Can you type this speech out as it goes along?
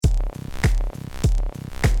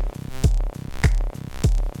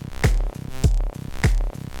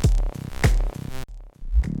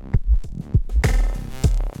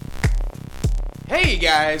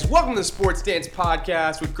guys, welcome to the Sports Dance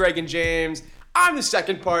Podcast with Greg and James. I'm the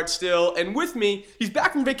second part still, and with me, he's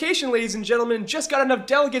back from vacation, ladies and gentlemen, just got enough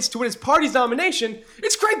delegates to win his party's nomination.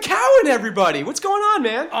 It's Greg Cowan, everybody. What's going on,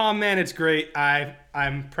 man? Oh, man, it's great.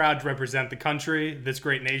 I'm proud to represent the country, this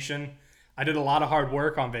great nation. I did a lot of hard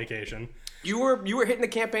work on vacation. You were hitting the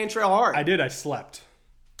campaign trail hard. I did. I slept.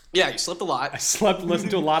 Yeah, you slept a lot. I slept,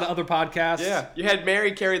 listened to a lot of other podcasts. Yeah, you had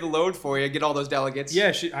Mary carry the load for you, get all those delegates.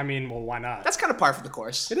 Yeah, why not? That's kind of par for the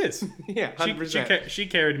course. It is. Yeah, 100%. She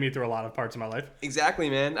carried me through a lot of parts of my life. Exactly,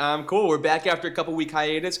 man. Cool. We're back after a couple week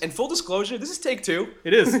hiatus. And full disclosure, this is take 2.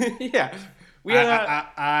 It is. Yeah.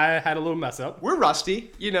 I had a little mess up. We're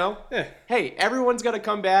rusty, you know. Yeah. Hey, everyone's got to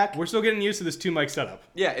come back. We're still getting used to this 2-mic setup.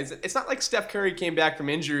 Yeah, it's not like Steph Curry came back from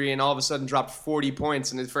injury and all of a sudden dropped 40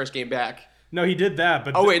 points in his first game back. No, he did that.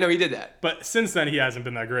 But no, he did that. But since then, he hasn't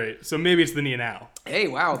been that great. So maybe it's the knee now. Hey,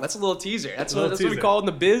 wow, that's a little teaser. That's what we call in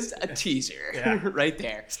the biz, a teaser. Yeah. Right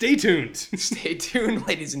there. Stay tuned. Stay tuned,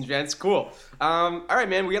 ladies and gents. Cool. All right,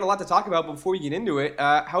 man, we got a lot to talk about before we get into it.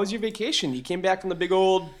 How was your vacation? You came back from the big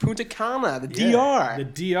old Punta Cana, the DR.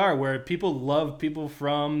 The DR, where people love people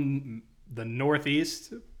from the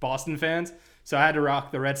Northeast, Boston fans. So I had to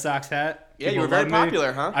rock the Red Sox hat. Yeah, People you were very loved popular,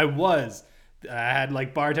 me. huh? I was. I had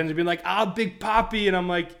like bartenders being like, Big Papi. And I'm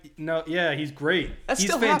like, no, yeah, he's great. That he's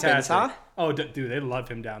still fantastic. happens, huh? Oh, dude, they love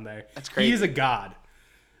him down there. That's crazy. He's a god.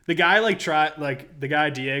 The guy the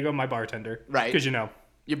guy Diego, my bartender. Right. Because,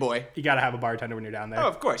 Your boy. you got to have a bartender when you're down there. Oh,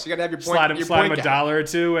 of course. You got to have your point. Slide him point a guy. $1 or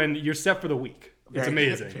 $2 and you're set for the week. It's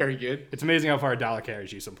amazing. Very good. It's amazing how far $1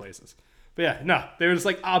 carries you some places. But yeah, no, they were just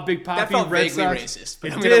like, Big Papi, That felt Red vaguely Sox. racist,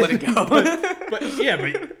 but It I'm going to let it did. go. but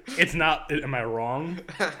it's not. Am I wrong?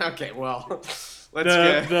 Okay, well,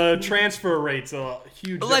 The transfer rate's a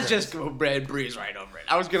huge. Let's difference. just go breeze right over it.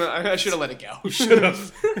 I should have let it go. You should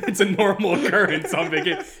have. It's a normal occurrence on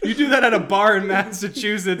vacation. You do that at a bar in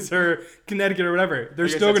Massachusetts or Connecticut or whatever. They're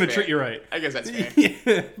still going to treat you right. I guess that's fair.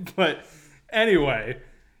 Yeah, but anyway,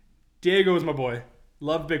 Diego was my boy.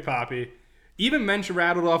 Loved Big Papi. Even mentioned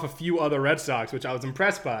rattled off a few other Red Sox, which I was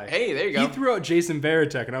impressed by. Hey, there you go. He threw out Jason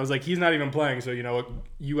Varitek, and I was like, he's not even playing, so you know what?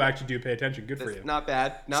 You actually do pay attention. Good for you. Not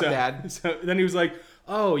bad. Not bad. So then he was like,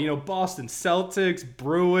 Boston Celtics,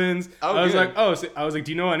 Bruins. Oh, I was good. like,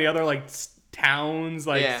 do you know any other like towns,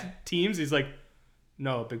 teams? He's like,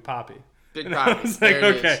 no, Big Papi. Big And Papi. I was like,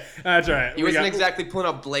 okay, that's right. He wasn't exactly pulling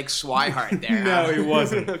up Blake Swihart there. No, he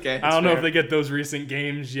wasn't. Okay, I don't know fair. if they get those recent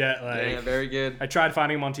games yet. Yeah, very good. I tried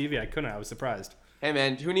finding him on TV. I couldn't. I was surprised. Hey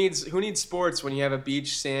man, who needs sports when you have a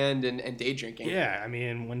beach, sand, and day drinking? Yeah, I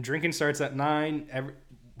mean, when drinking starts at 9,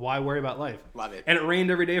 why worry about life? Love it. And it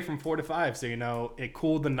rained every day from 4 to 5, so it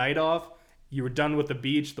cooled the night off. You were done with the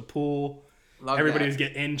beach, the pool. Love Everybody that. was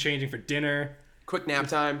getting changing for dinner. Quick nap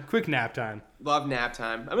time. Quick nap time. Love nap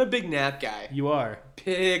time. I'm a big nap guy. You are.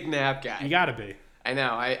 Big nap guy. You gotta be. I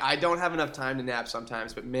know. I don't have enough time to nap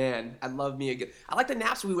sometimes, but man, I love me a good. I like the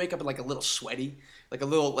naps when we wake up like a little sweaty, like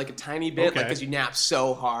a tiny bit, Okay. because you nap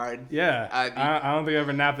so hard. Yeah. I don't think I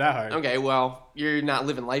ever napped that hard. Okay, well, you're not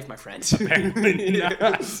living life, my friend. Apparently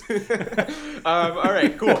not. All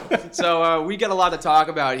right, cool. So we got a lot to talk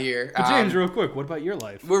about here. But James, real quick, what about your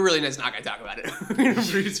life? We're really just not going to talk about it. We're going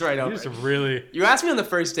to breeze right over You just it. really... You asked me on the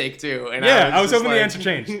first take, too. And Yeah, I was just hoping the like- answer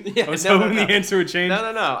changed. Yeah, I was no, hoping no. the answer would change.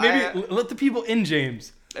 No. Maybe let the people in,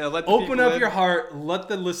 James. Let the Open people up in. your heart. Let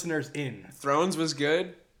the listeners in. Thrones was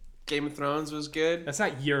good. Game of Thrones was good. That's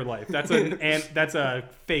not your life. That's that's a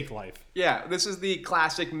fake life. Yeah, this is the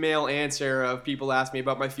classic male answer of people ask me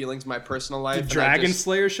about my feelings, my personal life. Did and I Dragon just-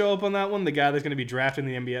 Slayer show up on that one? The guy that's going to be drafted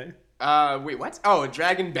in the NBA? Wait, what? Oh,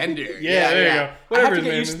 Dragon Bender. Yeah, there you go. I have Whatever to his get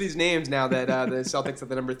name used is. to these names now that the Celtics have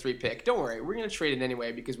the number 3 pick. Don't worry, we're going to trade it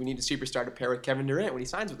anyway because we need a superstar to pair with Kevin Durant when he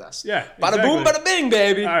signs with us. Yeah, Bada boom, exactly. bada bing,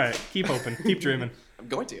 baby. All right, keep open. Keep dreaming. I'm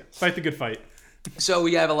going to. Fight the good fight. So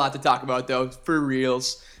we have a lot to talk about, though, for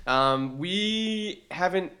reals. We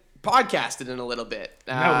haven't podcasted in a little bit.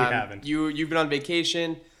 No, we haven't. You've been on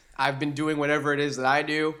vacation. I've been doing whatever it is that I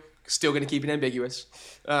do. Still going to keep it ambiguous.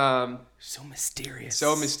 So mysterious.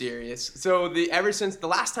 So mysterious. So ever since the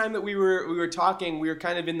last time that we were talking, we were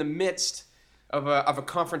kind of in the midst of a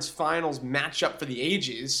conference finals matchup for the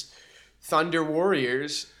ages, Thunder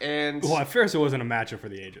Warriors, and Well, at first it wasn't a matchup for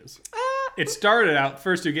the ages. It started out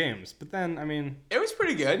first 2 games, but then it was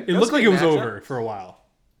pretty good. it looked like it was matchup. over for a while.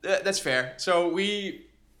 That's fair. So we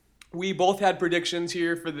both had predictions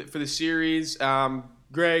here for the series.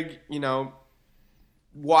 Greg,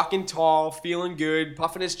 walking tall, feeling good,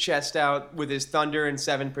 puffing his chest out with his Thunder in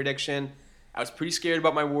 7 prediction. I was pretty scared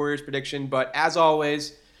about my Warriors prediction, but as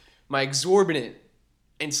always, my exorbitant,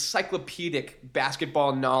 encyclopedic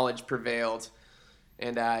basketball knowledge prevailed.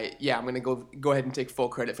 And yeah, I'm going to go ahead and take full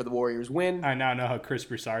credit for the Warriors win. I now know how Chris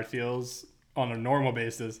Broussard feels on a normal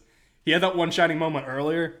basis. He had that one shining moment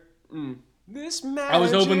earlier. This magic I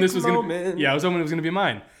was hoping this was moment. going to I was hoping it was going to be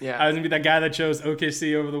mine. Yeah. I was going to be that guy that chose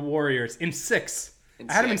OKC over the Warriors in 6.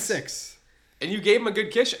 I had him in 6. And you gave him a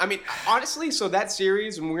good kiss. I mean, honestly, so that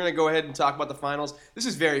series, and we're going to go ahead and talk about the finals. This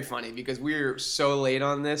is very funny because we're so late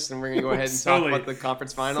on this, and we're going to go ahead and talk about the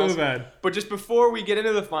conference finals. So bad. But just before we get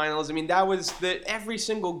into the finals, I mean, that was every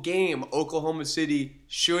single game Oklahoma City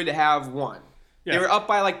should have won. Yeah. They were up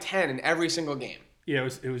by like 10 in every single game. Yeah,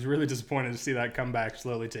 it was really disappointing to see that comeback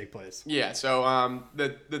slowly take place. Yeah, so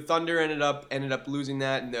the Thunder ended up losing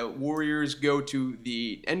that, and the Warriors go to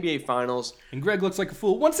the NBA Finals. And Greg looks like a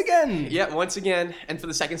fool once again. Yeah, once again, and for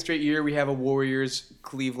the second straight year, we have a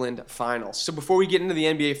Warriors-Cleveland Finals. So before we get into the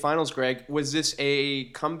NBA Finals, Greg, was this a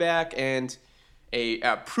comeback and a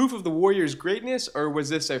proof of the Warriors' greatness, or was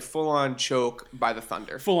this a full-on choke by the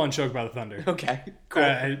Thunder? Full-on choke by the Thunder. Okay, cool.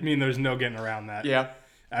 I mean, there's no getting around that. Yeah.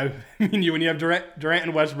 I mean, when you have Durant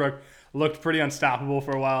and Westbrook looked pretty unstoppable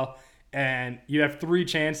for a while, and you have 3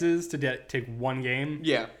 chances to take one game.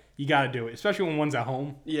 Yeah, you got to do it, especially when one's at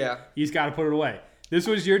home. Yeah, he's got to put it away. This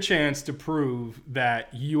was your chance to prove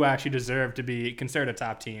that you actually deserve to be considered a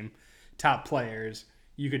top team, top players.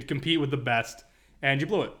 You could compete with the best, and you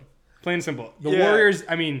blew it. Plain and simple. The Warriors.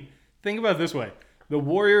 I mean, think about it this way: the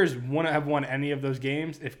Warriors wouldn't have won any of those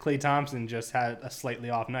games if Klay Thompson just had a slightly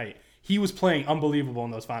off night. He was playing unbelievable in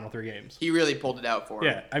those final 3 games. He really pulled it out for him.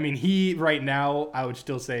 Yeah, I mean, he right now, I would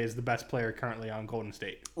still say, is the best player currently on Golden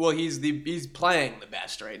State. Well, he's playing the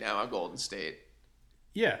best right now on Golden State.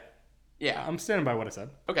 Yeah. Yeah. I'm standing by what I said.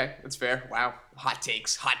 Okay, that's fair. Wow. Hot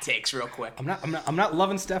takes real quick. I'm not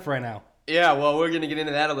loving Steph right now. Yeah, well, we're going to get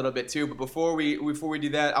into that a little bit too, but before we do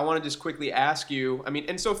that, I want to just quickly ask you, I mean,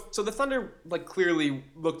 and so the Thunder like clearly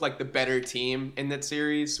looked like the better team in that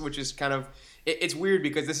series, which is kind of it's weird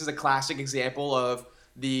because this is a classic example of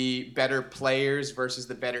the better players versus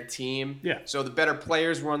the better team. Yeah. So the better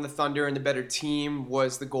players were on the Thunder and the better team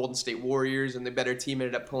was the Golden State Warriors, and the better team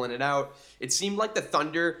ended up pulling it out. It seemed like the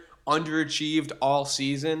Thunder underachieved all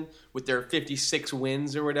season with their 56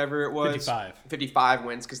 wins or whatever it was. 55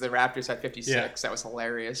 wins because the Raptors had 56. Yeah. That was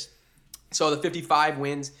hilarious. So the 55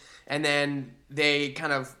 wins, and then they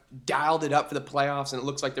kind of dialed it up for the playoffs, and it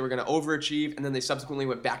looks like they were going to overachieve, and then they subsequently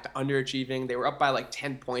went back to underachieving. They were up by like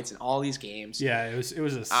 10 points in all these games. Yeah, it was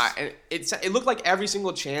and it looked like every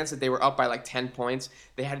single chance that they were up by like 10 points,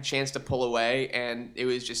 they had a chance to pull away, and it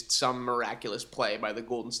was just some miraculous play by the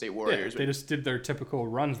Golden State Warriors. Yeah, they just did their typical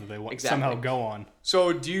runs that they somehow go on.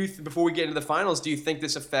 So before we get into the finals, do you think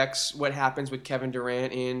this affects what happens with Kevin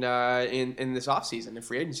Durant in this offseason in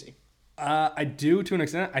free agency? I do, to an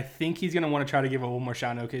extent. I think he's going to want to try to give it one more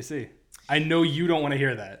shot in OKC. I know you don't want to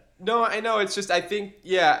hear that. No, I know. It's just, I think,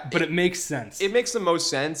 yeah. But it makes sense. It makes the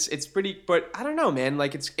most sense. It's pretty, but I don't know, man.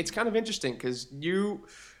 Like, it's kind of interesting because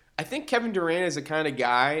I think Kevin Durant is the kind of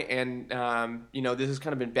guy, and, this has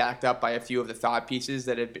kind of been backed up by a few of the thought pieces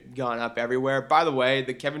that have gone up everywhere. By the way,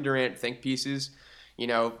 the Kevin Durant think pieces,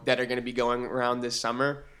 that are going to be going around this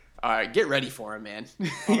summer, get ready for him, man.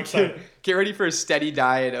 Get ready for a steady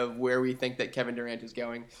diet of where we think that Kevin Durant is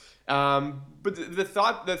going. But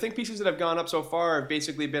the think pieces that have gone up so far have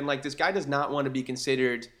basically been like, this guy does not want to be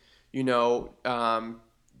considered,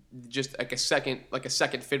 just like a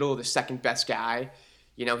second fiddle, the second best guy.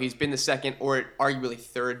 He's been the second or arguably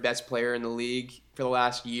third best player in the league for the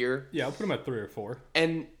last year. Yeah, I'll put him at 3 or 4.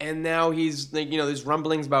 And now he's like, there's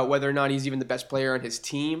rumblings about whether or not he's even the best player on his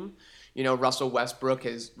team. Russell Westbrook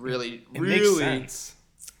has really makes sense.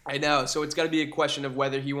 I know. So it's got to be a question of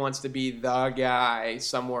whether he wants to be the guy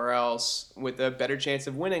somewhere else with a better chance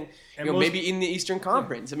of winning. Maybe in the Eastern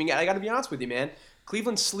Conference. Yeah. I mean, I got to be honest with you, man.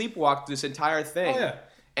 Cleveland sleepwalked this entire thing. Oh, yeah.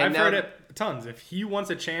 And I've heard it tons. If he wants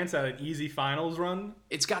a chance at an easy finals run,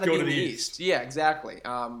 it's got to be in the East. Yeah, exactly.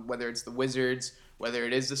 Whether it's the Wizards, whether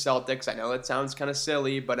it is the Celtics. I know that sounds kind of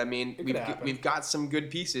silly, but I mean, we've got some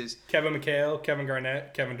good pieces. Kevin McHale, Kevin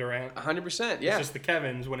Garnett, Kevin Durant. 100%, yeah. It's just the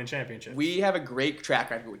Kevins winning championships. We have a great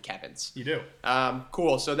track record with Kevins. You do.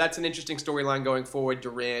 Cool. So that's an interesting storyline going forward.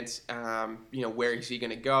 Durant, where is he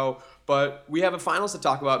going to go? But we have a finals to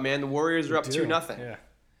talk about, man. The Warriors are up 2-0.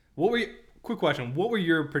 Yeah. Quick question. What were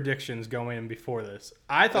your predictions going in before this?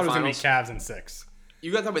 I thought it was going to be Cavs in 6.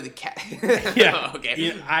 You got to talk about the Cavs. Yeah. Oh, okay.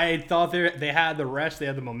 Yeah, I thought they had the rest. They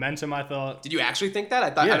had the momentum, I thought. Did you actually think that? I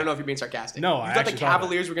thought. Yeah. I don't know if you're being sarcastic. No, I thought the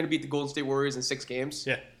Cavaliers were going to beat the Golden State Warriors in 6 games?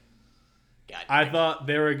 Yeah. God. I thought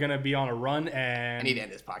they were going to be on a run, and I need to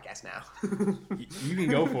end this podcast now. You can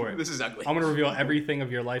go for it. This is ugly. I'm going to reveal everything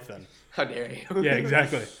of your life then. How dare you? Yeah,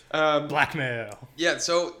 exactly. Blackmail. Yeah,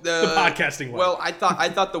 so The podcasting way. Well, I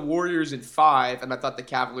thought the Warriors in 5, and I thought the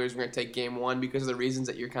Cavaliers were going to take game 1 because of the reasons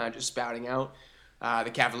that you're kind of just spouting out.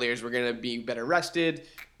 The Cavaliers were going to be better rested.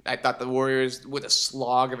 I thought the Warriors, with a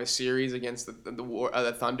slog of a series against the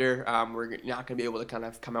Thunder, were not going to be able to kind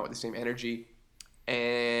of come out with the same energy.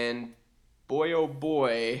 And boy, oh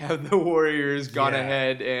boy, have the Warriors gone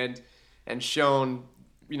ahead and shown,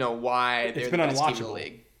 why they're the best team in the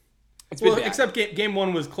league. Well, except game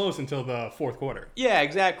 1 was close until the fourth quarter. Yeah,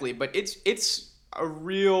 exactly. But it's a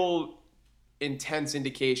real intense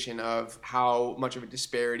indication of how much of a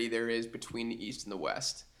disparity there is between the East and the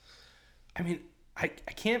West. I mean, I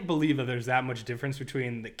can't believe that there's that much difference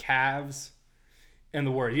between the Cavs and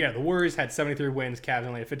the Warriors. Yeah, the Warriors had 73 wins, Cavs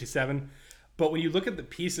only had 57. But when you look at the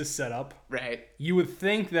pieces set up, right, you would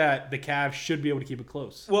think that the Cavs should be able to keep it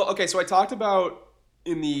close. Well, okay, so I talked about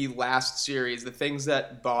in the last series the things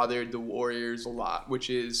that bothered the Warriors a lot,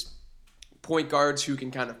 which is point guards who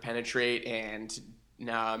can kind of penetrate and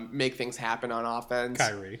make things happen on offense.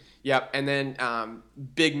 Kyrie. Yep, and then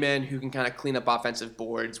big men who can kind of clean up offensive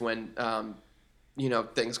boards when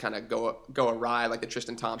things kind of go awry, like the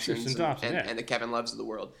Tristan Thompsons and the Kevin Loves of the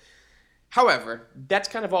world. However, that's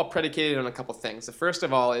kind of all predicated on a couple things. The first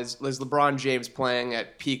of all is LeBron James playing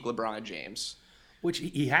at peak LeBron James. Which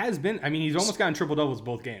he has been. I mean, he's almost gotten triple-doubles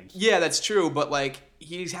both games. Yeah, that's true. But,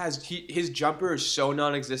 his jumper is so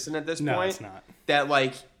non-existent at this point. No, it's not.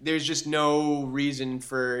 That, there's just no reason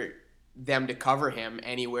for them to cover him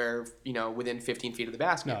anywhere, within 15 feet of the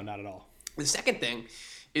basket. No, not at all. The second thing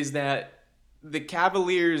is that the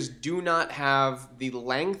Cavaliers do not have the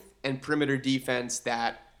length and perimeter defense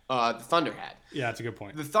that the Thunder had. Yeah, that's a good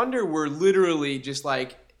point. The Thunder were literally just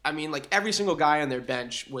every single guy on their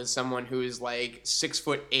bench was someone who is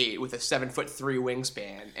 6'8" with a 7'3"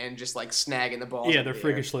 wingspan and just snagging the ball. Yeah, they're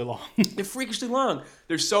freakishly long. They're freakishly long.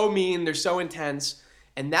 They're so mean. They're so intense.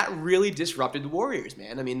 And that really disrupted the Warriors,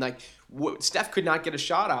 man. I mean, Steph could not get a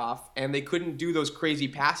shot off, and they couldn't do those crazy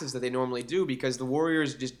passes that they normally do because the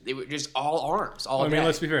Warriors they were just all arms all day. I mean,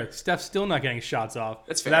 let's be fair. Steph's still not getting shots off.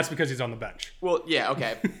 That's fair. That's because he's on the bench. Well, yeah,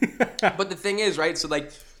 okay. But the thing is, right? So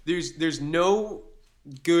there's no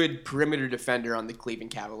good perimeter defender on the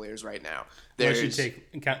Cleveland Cavaliers right now. Unless you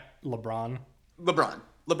take LeBron.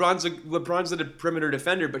 LeBron's a perimeter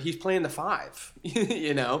defender, but he's playing the 5.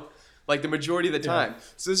 The majority of the time. Yeah.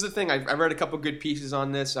 So this is the thing. I read a couple good pieces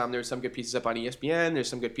on this. There's some good pieces up on ESPN. There's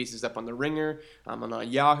some good pieces up on The Ringer,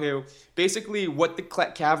 on Yahoo. Basically, what the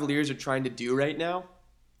Cavaliers are trying to do right now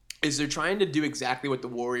is they're trying to do exactly what the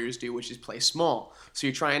Warriors do, which is play small. So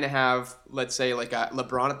you're trying to have, let's say, a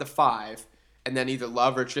LeBron at the 5, and then either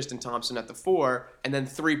Love or Tristan Thompson at the 4, and then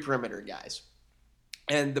 3 perimeter guys.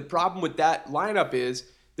 And the problem with that lineup is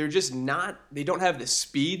they're just not – they don't have the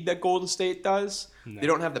speed that Golden State does. No. They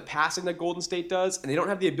don't have the passing that Golden State does, and they don't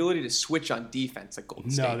have the ability to switch on defense like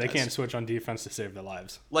Golden State does. No, they can't switch on defense to save their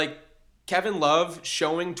lives. Kevin Love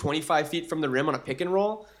showing 25 feet from the rim on a pick and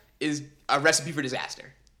roll is a recipe for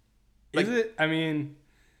disaster. Is it? I mean –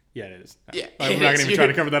 yeah, it is. Yeah, I'm not going to even try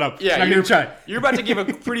to cover that up. Yeah, you're about to give a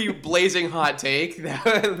pretty blazing hot take,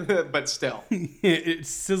 but still. It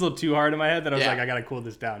sizzled too hard in my head that I was I got to cool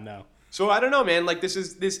this down now. So I don't know, man.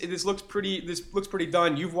 This looks pretty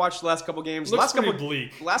done. You've watched the last couple games. Looks pretty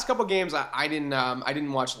bleak. Last couple games, I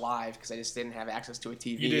didn't watch live because I just didn't have access to a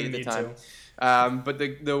TV at the time. But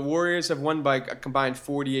the Warriors have won by a combined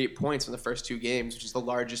 48 points in the first 2 games, which is the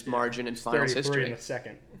largest margin in finals history. In the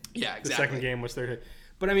second. Yeah, exactly. The second game was 30.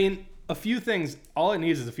 But I mean, a few things. All it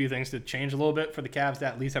needs is a few things to change a little bit for the Cavs to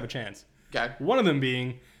at least have a chance. Okay. One of them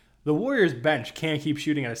being the Warriors bench can't keep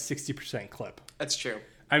shooting at a 60% clip. That's true.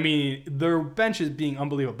 I mean, their bench is being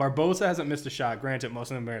unbelievable. Barbosa hasn't missed a shot. Granted,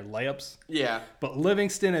 most of them are layups. Yeah. But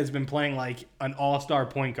Livingston has been playing like an all-star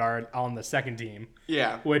point guard on the second team.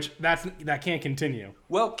 Yeah. Which that can't continue.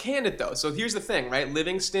 Well, can it though? So here's the thing, right?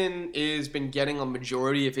 Livingston has been getting a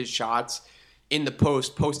majority of his shots in the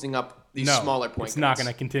posting up these smaller point guards. It's not going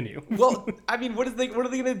to continue. Well, I mean, what are they going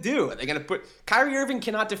to do? Are they going to put Kyrie Irving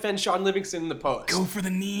cannot defend Sean Livingston in the post? Go for the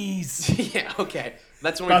knees. Yeah, okay.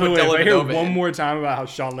 That's when By we the put way, if I hear Dellavedova one in. more time about how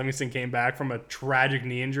Sean Livingston came back from a tragic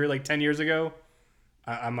knee injury like 10 years ago,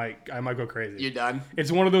 I might go crazy. You're done.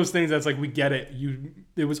 It's one of those things that's like, we get it.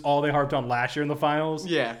 It was all they harped on last year in the finals.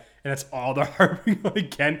 Yeah. And that's all they're harping on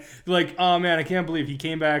again. They're like, oh man, I can't believe he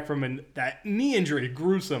came back from that knee injury.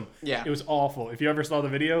 Gruesome. Yeah. It was awful. If you ever saw the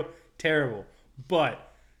video, terrible.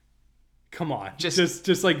 But come on,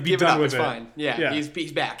 just like be done with it. It's fine. Yeah.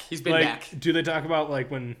 He's back. He's been back. Do they talk about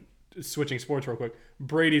like when switching sports real quick.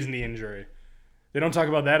 Brady's knee injury. They don't talk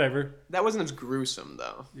about that ever. That wasn't as gruesome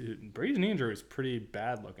though. Brady's knee injury was pretty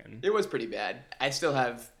bad looking. It was pretty bad. I still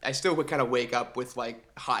would kind of wake up with like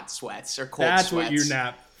hot sweats or cold That's sweats.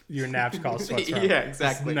 what your naps call sweats from. Yeah,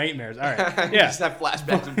 exactly. It's nightmares. All right. I Yeah. just have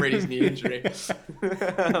flashbacks of Brady's knee injury.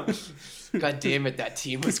 God damn it, that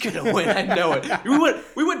team was gonna win. I know it.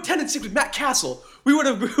 We went 10-6 with Matt Castle. We would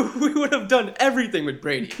have done everything with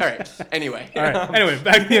Brady. All right. Anyway. All right. Anyway,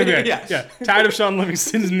 back to the NBA. Yeah. Tired of Sean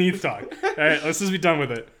Livingston's knee talk. All right. Let's just be done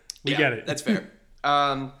with it. We get it. That's fair.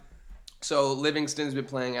 So Livingston's been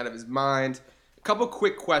playing out of his mind. A couple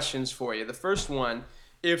quick questions for you. The first one: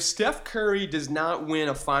 if Steph Curry does not win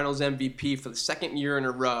a Finals MVP for the second year in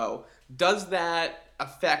a row, does that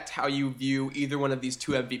affect how you view either one of these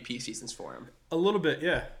two MVP seasons for him? A little bit,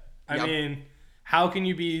 yeah. I mean, how can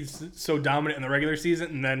you be so dominant in the regular season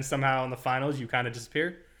and then somehow in the finals you kind of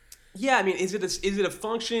disappear? Yeah, I mean, is it a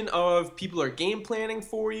function of people are game planning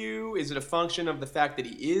for you? Is it a function of the fact that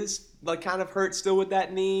he is like kind of hurt still with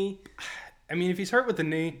that knee? I mean, if he's hurt with the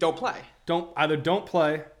knee, Don't play. Don't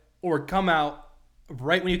play or come out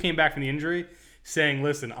right when you came back from the injury saying,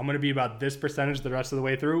 listen, I'm going to be about this percentage the rest of the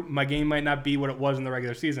way through. My game might not be what it was in the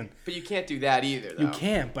regular season. But you can't do that either, though. You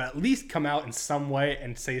can, but at least come out in some way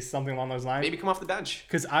and say something along those lines. Maybe come off the bench.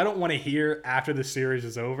 Because I don't want to hear after the series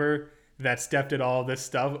is over that Steph did all this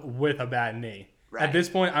stuff with a bad knee. Right. At this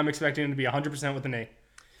point, I'm expecting him to be 100% with the knee,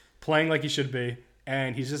 playing like he should be,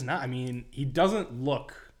 and he's just not. I mean, he doesn't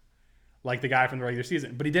look like the guy from the regular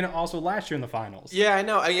season, but he didn't also last year in the finals. Yeah, I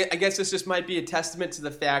know. I guess this just might be a testament to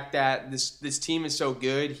the fact that this team is so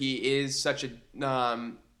good. He is such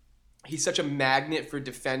a he's such a magnet for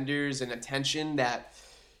defenders and attention that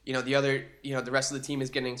the rest of the team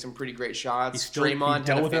is getting some pretty great shots. Draymond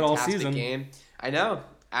had a fantastic game. I know.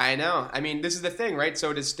 I mean, this is the thing, right?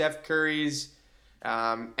 So does Steph Curry's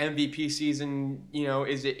MVP season,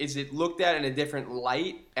 is it looked at in a different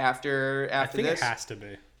light after I think this? it has to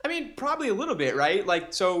be. I mean, probably a little bit, right?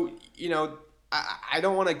 Like, so, I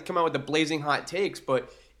don't want to come out with the blazing hot takes,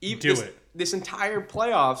 but this entire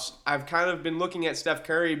playoffs, I've kind of been looking at Steph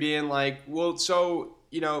Curry being like, well, so,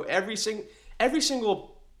 every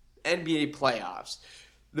single NBA playoffs,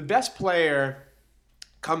 the best player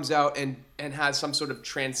comes out and has some sort of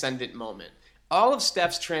transcendent moment. All of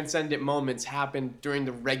Steph's transcendent moments happened during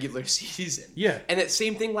the regular season. Yeah. And that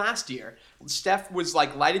same thing last year. Steph was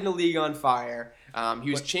like lighting the league on fire.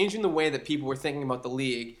 He was changing the way that people were thinking about the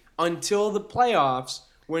league until the playoffs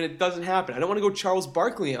when it doesn't happen. I don't want to go Charles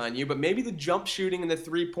Barkley on you, but maybe the jump shooting and the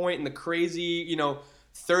three-point and the crazy,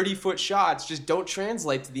 30-foot shots just don't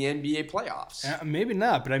translate to the NBA playoffs. Maybe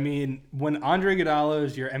not, but I mean, when Andre Iguodala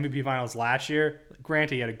was your MVP Finals last year,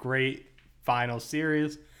 granted, he had a great finals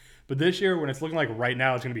series. But this year, when it's looking like right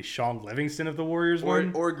now, it's going to be Sean Livingston if the Warriors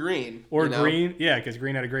win. Or Green. Or Green. Yeah, because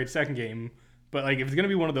Green had a great second game. But, if it's going to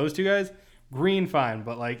be one of those two guys, Green, fine.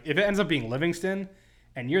 But, if it ends up being Livingston,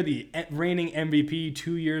 and you're the reigning MVP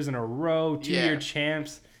 2 years in a row, two-year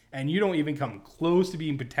champs, and you don't even come close to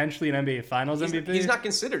being potentially an NBA Finals MVP. He's not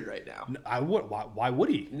considered right now. Why would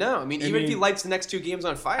he? No, I mean, even if he lights the next two games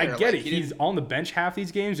on fire. I get it. He's on the bench half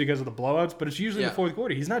these games because of the blowouts, but it's usually in the fourth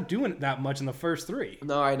quarter. He's not doing that much in the first three.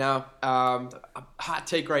 No, I know. Hot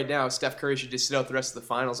take right now, Steph Curry should just sit out the rest of the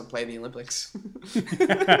finals and play in the Olympics.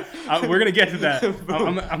 We're going to get to that.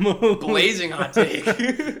 I'm a blazing hot take.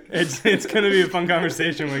 It's going to be a fun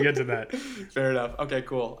conversation when we get to that. Fair enough. Okay,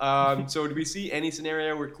 cool. So do we see any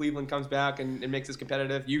scenario where Cleveland comes back and makes this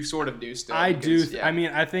competitive? You sort of do still. I do. Yeah. I mean,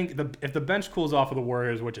 I think if the bench cools off of the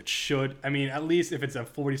Warriors, which it should, I mean, at least if it's a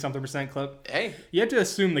 40-something% clip, you have to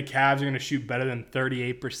assume the Cavs are going to shoot better than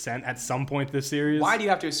 38% at some point this series. Why do you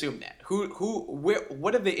have to assume that?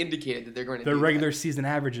 What have they indicated that they're going to do? Their regular season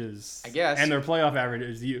averages, I guess. And their playoff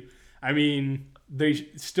averages. I mean, they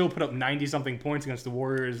still put up 90-something points against the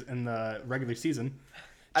Warriors in the regular season.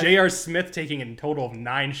 J.R. Smith taking a total of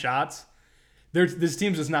 9 shots. This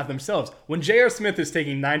team's just not themselves. When J.R. Smith is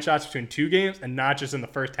taking 9 shots between 2 games and not just in the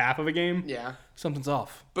first half of a game, something's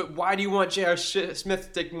off. But why do you want J.R.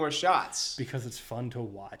 Smith to take more shots? Because it's fun to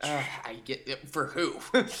watch. I get it. For who?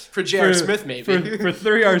 For J.R. Smith, maybe. For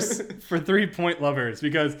 3-point lovers.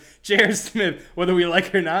 Because J.R. Smith, whether we like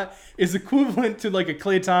it or not, is equivalent to like a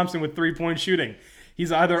Klay Thompson with 3-point shooting.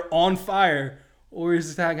 He's either on fire or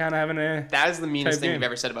is that kind of having a... That is the meanest thing we've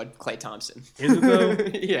ever said about Klay Thompson. Is it, though?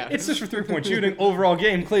 Yeah. It's just for 3-point shooting. Overall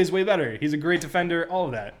game, Klay's way better. He's a great defender, all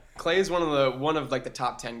of that. Klay is one of the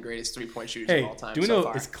top 10 greatest 3-point shooters of all time. Do we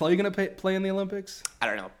know, is Klay going to play in the Olympics? I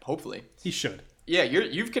don't know. Hopefully. He should. Yeah,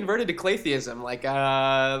 you've converted to Claytheism.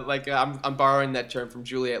 I'm borrowing that term from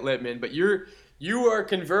Juliet Littman, but you're You are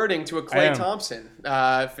converting to a I Klay am. Thompson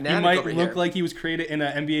fanatic He might over look here. like he was created in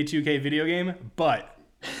an NBA 2K video game, but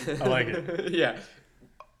I like it. Yeah.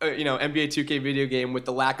 NBA 2K video game with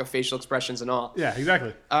the lack of facial expressions and all. Yeah,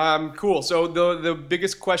 exactly. Cool. So the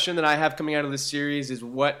biggest question that I have coming out of this series is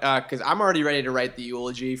what, because I'm already ready to write the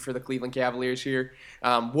eulogy for the Cleveland Cavaliers here.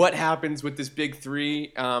 What happens with this big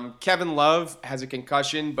three? Kevin Love has a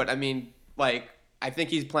concussion, but I mean, I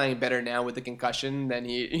think he's playing better now with the concussion than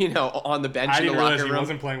he, on the bench I in the didn't locker realize room. he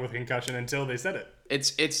wasn't playing with concussion until they said it.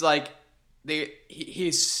 It's like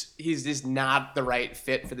he's just not the right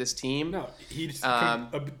fit for this team. No, he's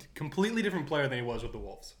a completely different player than he was with the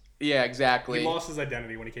Wolves. Yeah, exactly. He lost his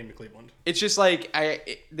identity when he came to Cleveland. It's just like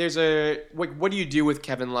what do you do with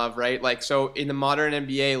Kevin Love, right? Like, so in the modern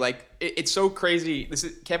NBA, it's so crazy.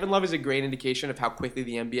 Kevin Love is a great indication of how quickly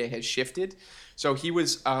the NBA has shifted. So he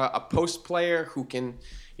was a post player who can,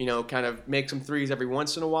 kind of make some threes every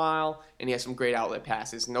once in a while, and he has some great outlet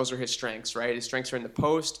passes, and those are his strengths, right? His strengths are in the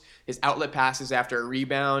post, his outlet passes after a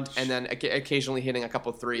rebound, and then occasionally hitting a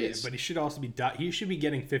couple threes. Yeah, but he should also be he should be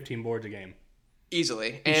getting 15 boards a game.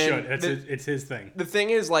 Easily. He should. It's his thing. The thing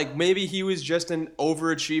is, maybe he was just an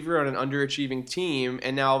overachiever on an underachieving team,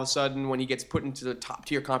 and now all of a sudden, when he gets put into the top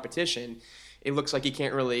tier competition, it looks like he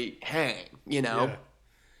can't really hang. Yeah.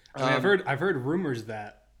 I mean, I've heard rumors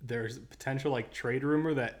that there's a potential trade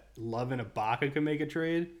rumor that Love and Ibaka could make a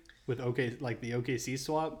trade with the OKC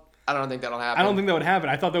swap. I don't think that'll happen. I don't think that would happen.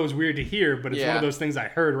 I thought that was weird to hear, but it's one of those things I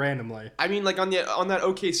heard randomly. I mean, on that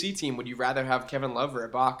OKC team, would you rather have Kevin Love or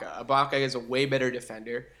Ibaka? Ibaka is a way better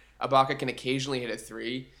defender. Ibaka can occasionally hit a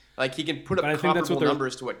three. He can put up comparable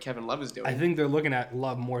numbers to what Kevin Love is doing. I think they're looking at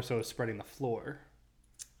Love more so spreading the floor.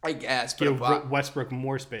 I guess. But give Westbrook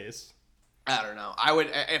more space. I don't know. I would,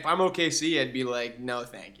 if I'm OKC, I'd be like, no,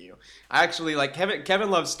 thank you. I actually Kevin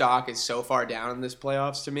Love's stock is so far down in this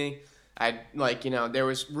playoffs to me. There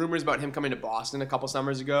was rumors about him coming to Boston a couple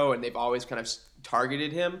summers ago, and they've always kind of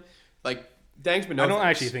targeted him. Thanks, but no. I don't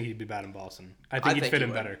thanks. actually think he'd be bad in Boston. I think he'd fit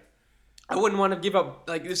him better. I wouldn't want to give up.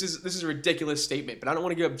 This is a ridiculous statement, but I don't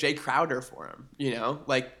want to give up Jay Crowder for him.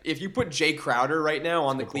 If you put Jay Crowder right now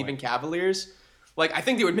on the Cleveland Cavaliers, I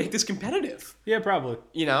think they would make this competitive. Yeah, probably.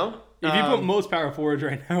 If you put most power forwards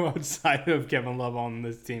right now outside of Kevin Love on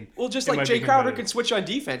this team. Well, just Jay Crowder could switch on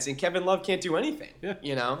defense and Kevin Love can't do anything.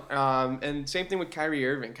 Yeah. And same thing with Kyrie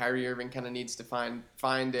Irving. Kyrie Irving kind of needs to find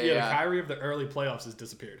a... Yeah, the Kyrie of the early playoffs has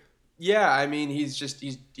disappeared. Yeah, I mean, he's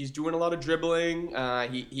doing a lot of dribbling.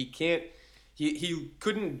 He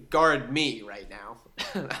couldn't guard me right now.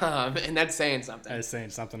 And that's saying something. That is saying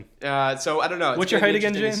something. So, I don't know. What's your height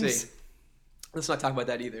again, James? Let's not talk about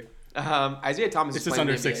that either. Isaiah Thomas it's is just playing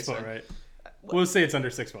under the NBA, 6 foot, right? We'll say it's under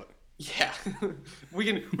 6 foot. Yeah, we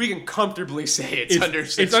can comfortably say it's under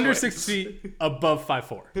 6 It's under 6 feet above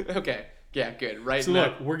 5'4". Okay, yeah, good. Right. So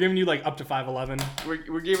look, we're giving you up to 5'11".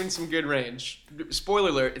 We're giving some good range.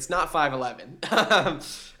 Spoiler alert: it's not 5'11".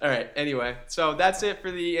 All right. Anyway, so that's it for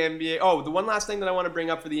the NBA. Oh, the one last thing that I want to bring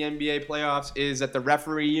up for the NBA playoffs is that the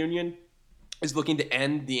referee union is looking to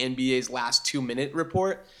end the NBA's last 2-minute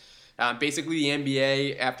report. Basically, the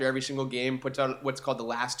NBA, after every single game, puts out what's called the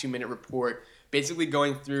last 2-minute report, basically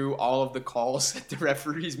going through all of the calls that the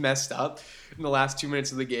referees messed up in the last 2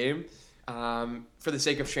 minutes of the game for the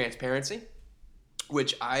sake of transparency,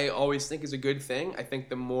 which I always think is a good thing. I think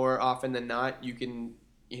the more often than not you can,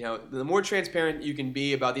 the more transparent you can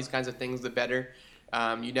be about these kinds of things, the better.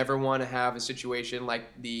 You never want to have a situation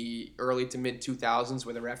like the early to mid 2000s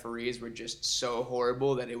where the referees were just so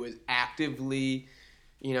horrible that it was actively...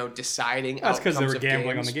 deciding That's because they were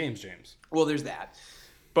gambling games. on the games, James. Well, there's that.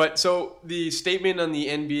 But so the statement on the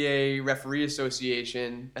NBA Referee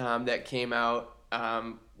Association that came out,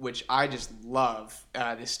 which I just love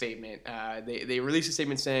this statement. They released a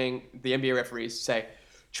statement saying, the NBA referees say,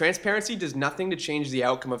 transparency does nothing to change the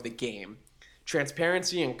outcome of the game.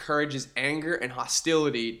 Transparency encourages anger and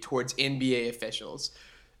hostility towards NBA officials.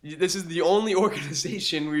 This is the only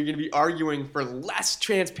organization where you're going to be arguing for less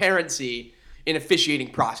transparency in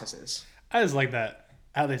officiating processes. I just like that.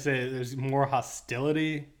 How they say there's more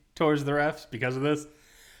hostility towards the refs because of this.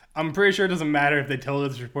 I'm pretty sure it doesn't matter if they tell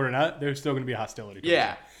this report or not. There's still going to be hostility.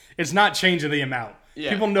 Yeah. It's not changing the amount.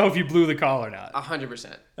 Yeah. People know if you blew the call or not.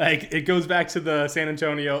 100%. It goes back to the San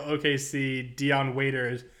Antonio OKC Dion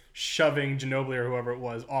Waiters shoving Ginobili or whoever it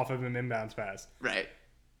was off of an inbounds pass. Right.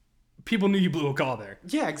 People knew you blew a call there.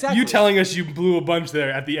 Yeah, exactly. You telling us you blew a bunch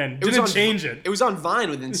there at the end didn't change it. It was on Vine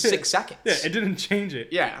within 6 seconds. Yeah, it didn't change it.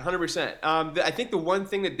 Yeah, 100%. I think the one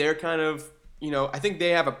thing that they're kind of, I think they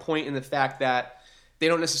have a point in the fact that they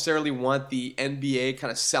don't necessarily want the NBA kind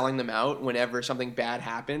of selling them out whenever something bad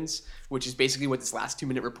happens, which is basically what this last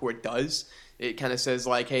 2-minute report does. it kind of says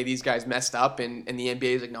like, hey, these guys messed up, and the NBA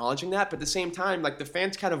is acknowledging that. But at the same time, like the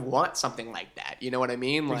fans kind of want something like that. You know what I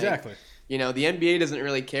mean? Like, Exactly. You know, the NBA doesn't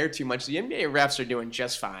really care too much. The NBA refs are doing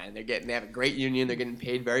just fine. They have a great union. They're getting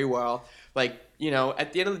paid very well. Like, you know,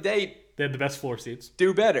 at the end of the day, They have the best floor seats.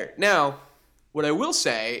 do better. Now, what I will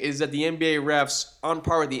say is that the NBA refs, on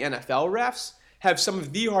par with the NFL refs, have some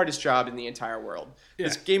of the hardest job in the entire world. Yeah.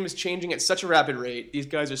 This game is changing at such a rapid rate. These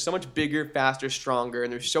guys are so much bigger, faster, stronger,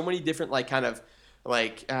 and there's so many different like kind of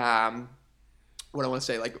like what I want to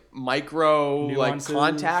say, like Nuances.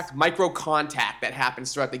 micro contact that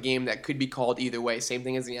happens throughout the game that could be called either way. Same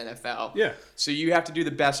thing as the NFL. Yeah. So you have to do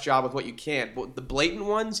the best job with what you can. But the blatant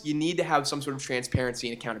ones, you need to have some sort of transparency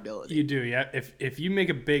and accountability. You do, yeah. If you make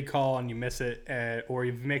a big call and you miss it, or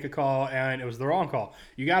you make a call and it was the wrong call,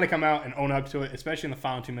 you got to come out and own up to it, especially in the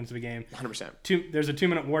final 2 minutes of a game. 100%. There's a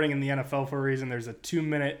 2-minute warning in the NFL for a reason. There's a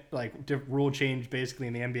 2-minute rule change basically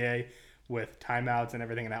in the NBA with timeouts and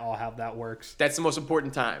everything, and all how that works. That's the most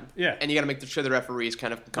important time. Yeah. And you got to make sure the referees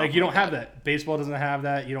kind of like you don't have that. Baseball doesn't have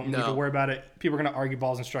that. You don't need to worry about it. People are going to argue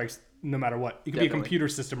balls and strikes no matter what. It could be a computer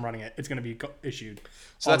system running it. It's going to be issued.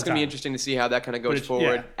 So that's going to be interesting to see how that kind of goes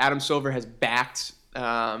forward. Yeah. Adam Silver has backed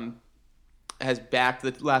the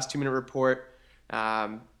last 2-minute report.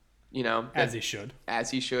 You know, as he should.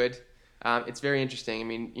 It's very interesting. I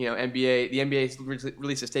mean, you know, the NBA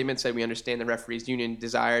released a statement, said we understand the referees union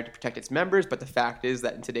desire to protect its members, but the fact is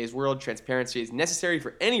that in today's world, transparency is necessary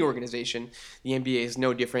for any organization. The NBA is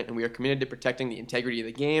no different, and we are committed to protecting the integrity of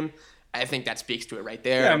the game. I think that speaks to it right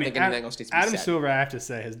there. Yeah, I don't think anything else needs to be said. Adam Silver, I have to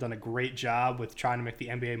say, has done a great job with trying to make the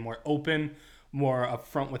NBA more open, more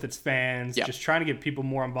upfront with its fans, just trying to get people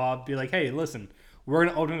more involved, be like, hey, listen, we're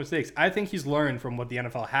going to own mistakes. I think he's learned from what the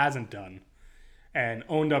NFL hasn't done and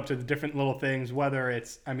owned up to the different little things, whether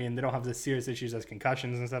it's, I mean, they don't have the serious issues as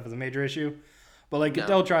concussions and stuff as a major issue, but like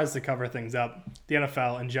Goodell tries to cover things up. The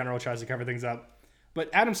NFL in general tries to cover things up. But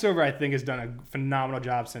Adam Silver, I think, has done a phenomenal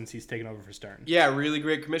job since he's taken over for Stern. Yeah, really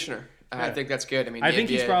great commissioner. I think that's good. I mean, I think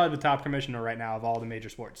he's probably the top commissioner right now of all the major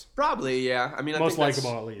sports. Probably, yeah. I mean, most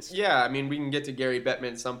likable at least. Yeah, I mean, we can get to Gary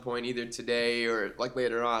Bettman at some point, either today or like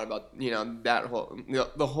later on, about that whole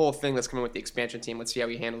the whole thing that's coming with the expansion team. Let's see how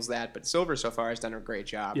he handles that. But Silver so far has done a great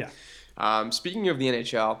job. Yeah. Speaking of the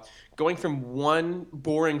NHL, going from one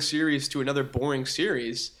boring series to another boring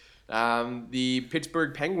series. The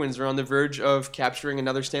Pittsburgh Penguins are on the verge of capturing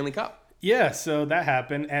another Stanley Cup. Yeah, so that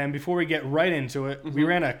happened. And before we get right into it, we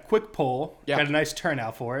ran a quick poll. Yeah. Got a nice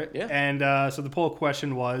turnout for it. Yeah. And so the poll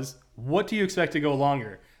question was, what do you expect to go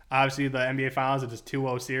longer? Obviously, the NBA Finals is just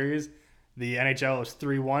 2-0 series. The NHL is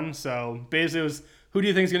 3-1. So basically, it was, who do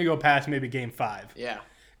you think is going to go past maybe Game 5? Yeah.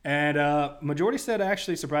 And majority said,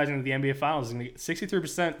 actually, surprisingly, the NBA Finals is going to get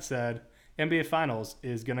 63% said NBA Finals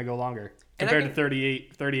is going to go longer compared to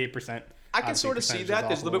 38%. I can sort of see that.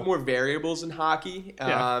 There's a little bit more variables in hockey.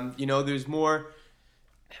 There's more.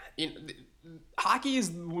 Hockey is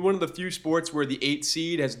one of the few sports where the 8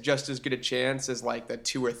 seed has just as good a chance as like the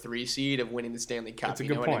 2 or 3 seed of winning the Stanley Cup. That's a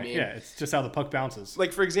good point. What I mean? Yeah, it's just how the puck bounces.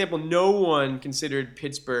 Like, for example, no one considered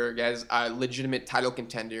Pittsburgh as a legitimate title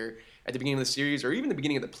contender at the beginning of the series or even the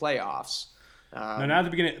beginning of the playoffs. No, not at the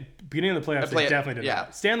beginning of the playoffs. They definitely did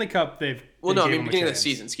not. Stanley Cup, beginning of the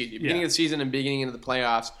season. Excuse me, beginning of the season and beginning of the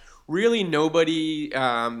playoffs. Really, nobody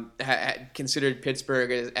had considered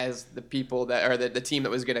Pittsburgh as the people that, or the team that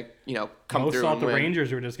was going to, come through. Most thought the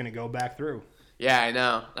Rangers were just going to go back through. Yeah, I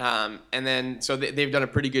know. And then, so they've done a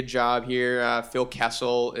pretty good job here. Phil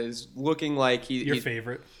Kessel is looking like your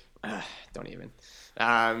favorite. Don't even.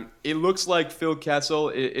 It looks like Phil Kessel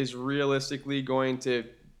is realistically going to,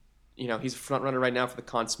 he's a front runner right now for the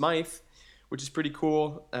Conn Smythe, which is pretty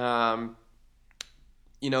cool.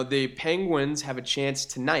 The Penguins have a chance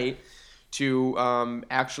tonight to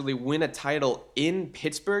actually win a title in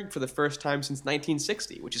Pittsburgh for the first time since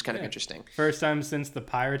 1960, which is kind of interesting. First time since the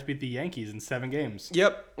Pirates beat the Yankees in 7 games.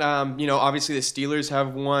 Yep. Obviously the Steelers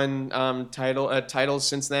have won titles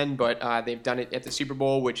since then, but they've done it at the Super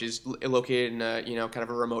Bowl, which is located in a, kind of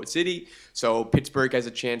a remote city. So Pittsburgh has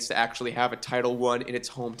a chance to actually have a title won in its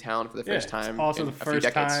hometown for the first time. It's also the first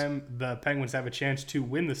time the Penguins have a chance to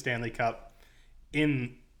win the Stanley Cup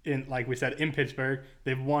in like we said, in Pittsburgh.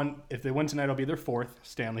 They've won. If they win tonight, it'll be their 4th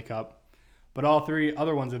Stanley Cup. But all 3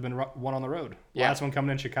 other ones have been won on the road. Yeah. Last one coming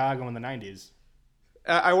in Chicago in the 90s.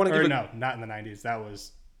 I want to give not in the 90s. That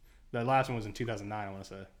was the last one was in 2009. I want to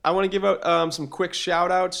say. I want to give out some quick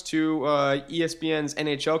shout outs to ESPN's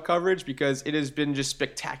NHL coverage because it has been just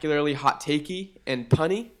spectacularly hot takey and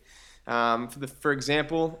punny. For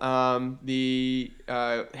example, the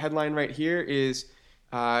headline right here is.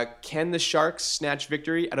 Can the Sharks snatch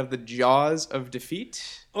victory out of the jaws of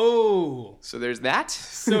defeat? Oh, So there's that.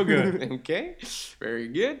 so good. Okay, very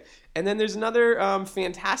good. And then there's another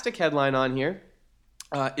fantastic headline on here.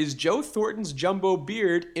 Is Joe Thornton's jumbo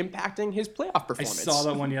beard impacting his playoff I performance? saw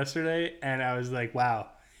that one yesterday, and I was like, wow.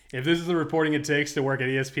 If this is the reporting it takes to work at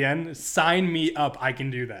ESPN, sign me up. I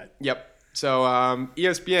can do that. Yep. So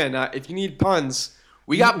ESPN, if you need puns,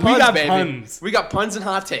 we got puns, baby. Puns. We got puns and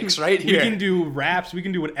hot takes right here. We can do raps. We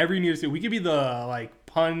can do whatever you need us to do. We could be the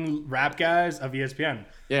pun rap guys of ESPN.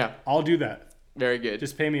 Yeah. I'll do that. Very good.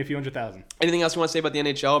 Just pay me a few $100,000. Anything else you want to say about the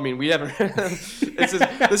NHL? I mean, we haven't.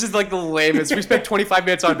 this is like the lamest. We spent 25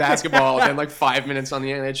 minutes on basketball and like 5 minutes on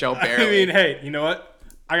the NHL. Barely. I mean, hey, you know what?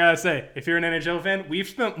 I gotta say, if you're an NHL fan, we've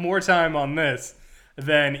spent more time on this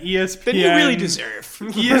than ESPN. Than you really deserve.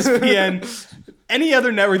 ESPN, any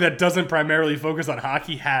other network that doesn't primarily focus on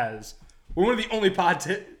hockey has. We're one of the only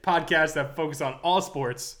podcasts that focus on all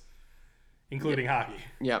sports, including hockey.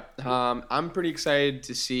 Yeah. I'm pretty excited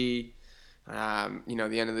to see.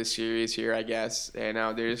 The end of the series here, I guess. And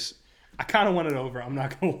now I kind of want it over. I'm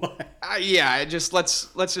not gonna lie. Yeah.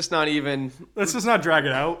 Let's just not even. Let's just not drag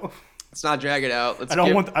it out. Let's not drag it out. I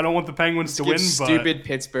don't want the Penguins to win. Stupid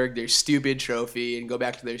Pittsburgh their stupid trophy and go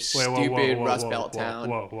back to their stupid Rust Belt town.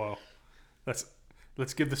 Whoa.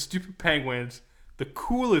 Let's give the stupid Penguins the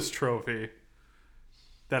coolest trophy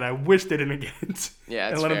that I wish they didn't get. Yeah,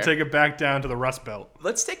 and let them take it back down to the Rust Belt.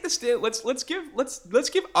 Let's take the let's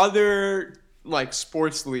give other like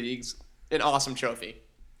sports leagues an awesome trophy.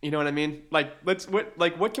 You know what I mean? Like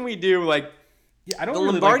what can we do? Like, yeah, I don't. The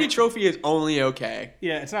really Lombardi Trophy is only okay.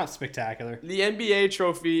 Yeah, it's not spectacular. The NBA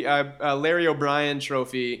trophy, Larry O'Brien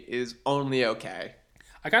Trophy, is only okay.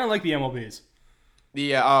 I kind of like the MLBs.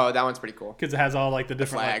 That one's pretty cool because it has all like the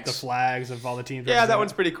different flags. The flags of all the teams. Yeah, that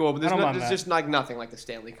one's pretty cool. But there's just like nothing like the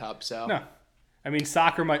Stanley Cup. So no, I mean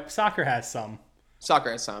soccer has some.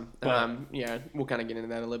 Soccer has some. Yeah, we'll kind of get into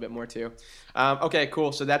that a little bit more too. Okay,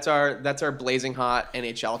 cool. So that's our blazing hot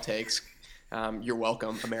NHL takes. You're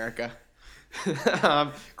welcome, America.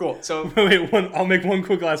 Cool. So wait, I'll make one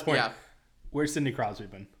quick last point. Yeah. Where's Sidney Crosby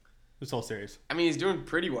been this whole series? I mean, he's doing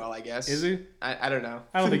pretty well, I guess. Is he? I don't know.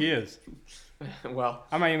 I don't think he is. Well,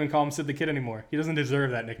 I might even call him Sid the Kid anymore. He doesn't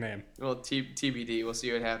deserve that nickname. Well, TBD. We'll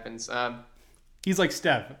see what happens. He's like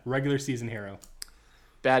Steph, regular season hero.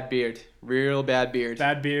 Bad beard. Real bad beard.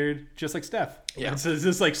 Bad beard, just like Steph. Yeah. It's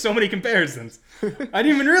just like so many comparisons. I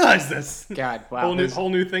didn't even realize this. God, wow. Whole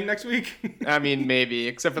new thing next week? I mean, maybe.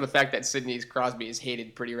 Except for the fact that Sidney Crosby is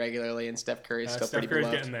hated pretty regularly and Steph Curry is still pretty beloved.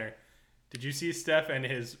 Steph Curry's getting there. Did you see Steph and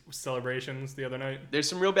his celebrations the other night? There's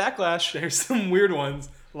some real backlash. There's some weird ones.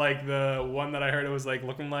 Like the one that I heard, it was like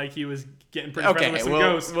looking like he was getting pretty friendly with some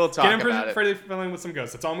ghosts. We'll talk about it. Pretty friendly with some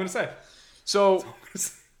ghosts. That's all I'm going to say. So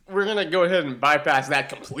we're going to go ahead and bypass that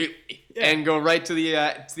completely and go right to the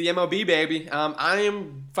MLB, baby. I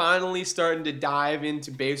am finally starting to dive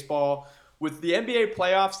into baseball. With the NBA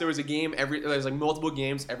playoffs, there was like multiple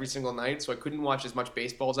games every single night, so I couldn't watch as much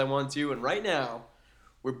baseball as I wanted to. And right now,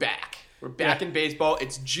 we're back. We're back in baseball.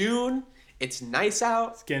 It's June. It's nice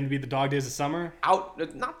out. It's getting to be the dog days of summer. Not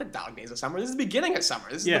the dog days of summer. This is the beginning of summer.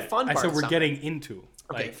 This is the fun part. I said we're getting into.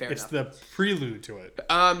 Okay, fair enough. It's the prelude to it.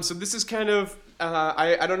 So this is kind of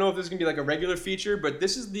I don't know if this is gonna be like a regular feature, but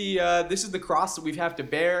this is the cross that we have to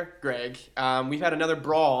bear, Greg. We've had another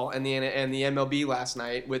brawl in the MLB last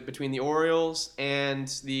night between the Orioles and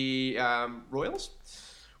the Royals.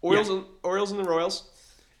 Orioles and the Royals.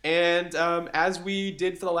 And as we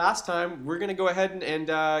did for the last time, we're gonna go ahead and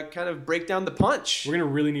kind of break down the punch. We're gonna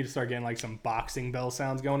really need to start getting like some boxing bell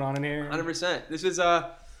sounds going on in here. 100%.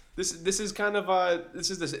 This is kind of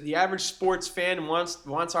the average sports fan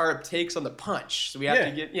wants our takes on the punch. So we have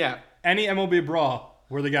to get any MLB brawl.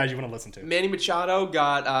 We're the guys you want to listen to. Manny Machado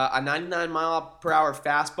got a 99-mile-per-hour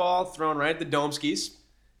fastball thrown right at the dome skis.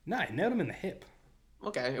 Nah, he nailed him in the hip.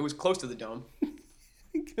 Okay, it was close to the dome.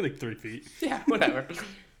 Like 3 feet. Yeah, whatever.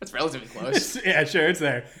 That's relatively close. Yeah, sure, it's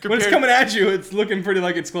there. When it's coming at you, it's looking pretty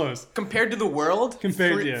like it's close. Compared to the world,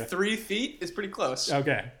 3 feet is pretty close.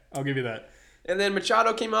 Okay, I'll give you that. And then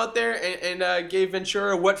Machado came out there and gave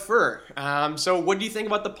Ventura what for. So what do you think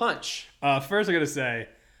about the punch? First, I got to say,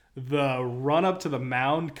 the run up to the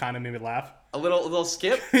mound kind of made me laugh. A little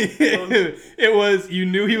skip? It was, you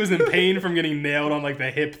knew he was in pain from getting nailed on like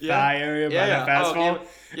the hip thigh area by that fastball.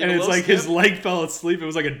 And it's like skip. His leg fell asleep. It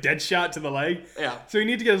was like a dead shot to the leg. Yeah. So he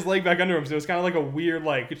needed to get his leg back under him. So it was kind of like a weird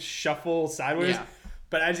like shuffle sideways. Yeah.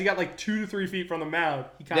 But as he got like 2 to 3 feet from the mound,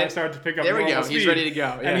 he kind of started to pick up There we normal go. speed. He's ready to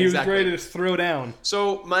go. Yeah, And he was exactly. ready to throw down.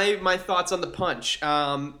 So my thoughts on the punch.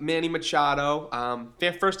 Manny Machado.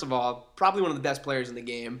 First of all, probably one of the best players in the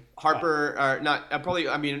game. Harper, or not probably.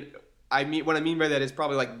 I mean what I mean by that is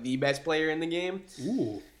probably like the best player in the game.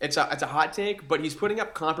 Ooh. It's a hot take, but he's putting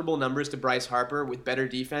up comparable numbers to Bryce Harper with better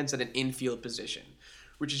defense at an infield position,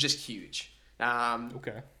 which is just huge.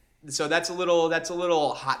 Okay. So that's a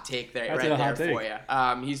little hot take there, That's right a there hot take. for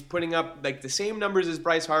you. He's putting up like the same numbers as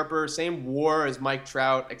Bryce Harper, same WAR as Mike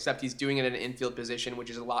Trout, except he's doing it in an infield position,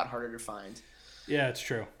 which is a lot harder to find. Yeah, it's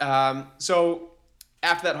true. So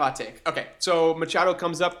after that hot take, okay. So Machado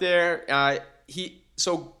comes up there.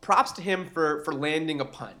 So props to him for landing a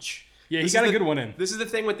punch. Yeah, he got a good one in. This is the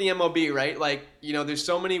thing with the MLB, right? Like, there's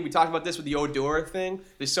so many, we talked about this with the Odor thing.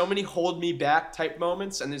 There's so many hold me back type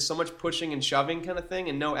moments, and there's so much pushing and shoving kind of thing,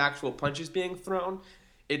 and no actual punches being thrown.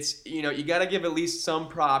 It's, you got to give at least some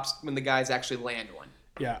props when the guys actually land one.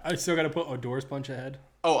 Yeah, I still got to put Odor's punch ahead.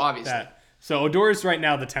 Oh, obviously. So Odor's right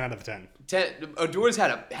now the 10 out of 10. Odor's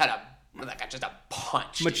had just a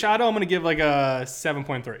punch. Machado, I'm going to give like a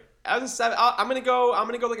 7.3. I was a 7. I'm gonna go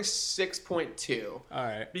like a 6.2. All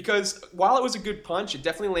right. Because while it was a good punch, it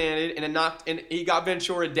definitely landed and he got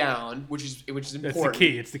Ventura down, which is important. That's the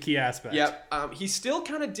key. It's the key aspect. Yep. He still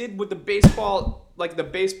kind of did with the baseball.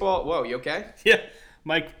 Whoa, you okay? Yeah.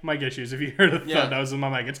 Mic issues. If you heard the thud, that was my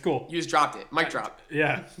mic. It's cool. You just dropped it. Mic drop.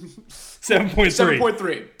 Yeah. 7.3.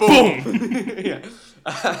 7.3. Boom.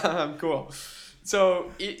 Yeah. Cool.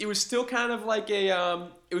 So it was still kind of like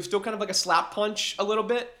a slap punch a little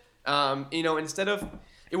bit. Instead of,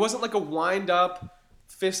 it wasn't like a wind up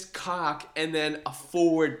fist cock and then a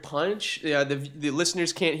forward punch. Yeah, the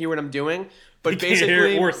listeners can't hear what I'm doing, but basically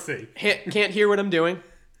can't hear or see. Can't hear what I'm doing.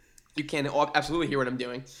 You can absolutely hear what I'm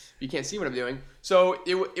doing. You can't see what I'm doing. So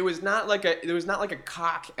it was not like a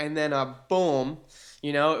cock and then a boom.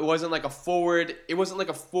 It wasn't like a forward. It wasn't like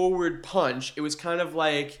a forward punch. It was kind of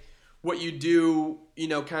like what you do,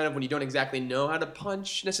 kind of when you don't exactly know how to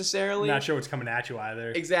punch necessarily. Not sure what's coming at you either.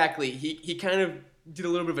 Exactly. He kind of did a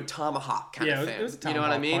little bit of a tomahawk kind of thing. It was a tomahawk, you know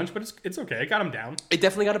what I mean? punch, but it's okay. It got him down. It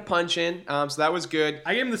definitely got a punch in, so that was good.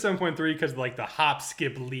 I gave him the 7.3 because like the hop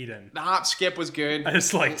skip lead in. The hop skip was good. I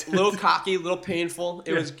just liked it. A little cocky, a little painful.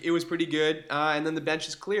 It was pretty good. And then the bench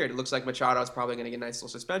is cleared. It looks like Machado's probably going to get a nice little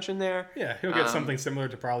suspension there. Yeah, he'll get something similar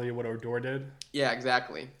to probably what Odor did. Yeah,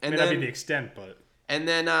 exactly. And May then not be the extent, but. And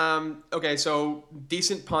then, so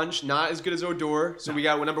decent punch, not as good as Odor. So we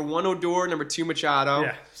got number 1 Odor, number 2 Machado.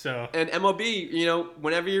 Yeah, so. And MLB,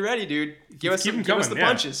 whenever you're ready, dude, give us the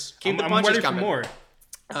punches. Keep the I'm punches ready coming. For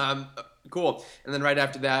more. Cool. And then right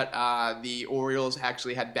after that, the Orioles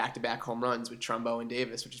actually had back-to-back home runs with Trumbo and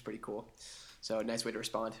Davis, which is pretty cool. So nice way to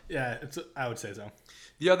respond. Yeah, I would say so.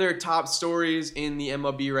 The other top stories in the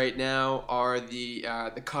MLB right now are the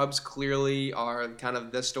Cubs. Clearly, are kind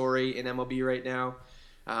of the story in MLB right now.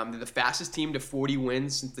 They're the fastest team to 40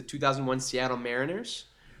 wins since the 2001 Seattle Mariners.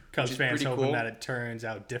 Cubs fans hoping that it turns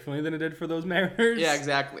out differently than it did for those Mariners. Yeah,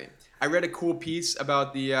 exactly. I read a cool piece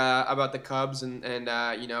about the Cubs and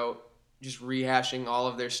just rehashing all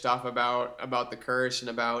of their stuff about the curse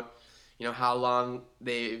and about how long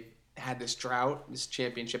they've had this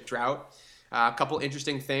championship drought. A couple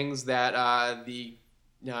interesting things that the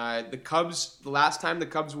Cubs, the last time the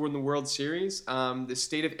Cubs were in the World Series, the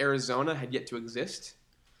state of Arizona had yet to exist.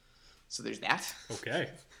 So there's that. Okay.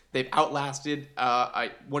 They've outlasted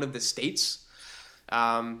one of the states.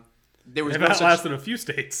 They've outlasted a few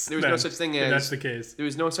states. There was no such thing as. That's the case. There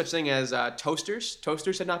was no such thing as toasters.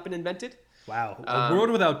 Toasters had not been invented. Wow. A world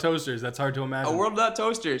without toasters. That's hard to imagine. A world without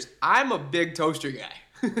toasters. I'm a big toaster guy.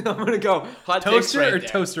 I'm gonna go hot toaster takes right or there.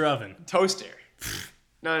 toaster oven. Toaster.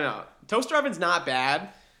 No. Toaster oven's not bad,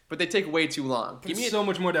 but they take way too long. It's so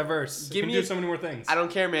much more diverse. Give me so many more things. I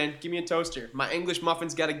don't care, man. Give me a toaster. My English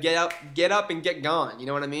muffin's got to get up and get gone. You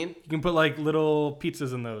know what I mean? You can put like little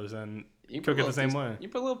pizzas in those and cook it the same way. You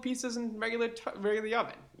put little pizzas in regular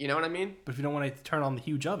oven. You know what I mean? But if you don't want to turn on the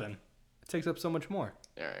huge oven, it takes up so much more.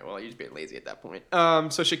 All right. Well, you're just being lazy at that point.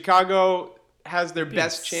 So Chicago has their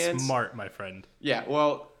best chance. Smart, my friend. Yeah.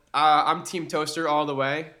 Well, I'm team toaster all the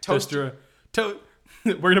way. Toaster.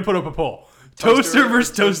 We're gonna put up a poll. Toaster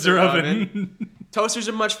versus toaster oven. Toasters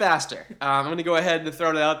are much faster. I'm going to go ahead and throw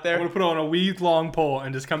it out there. I'm going to put on a week-long poll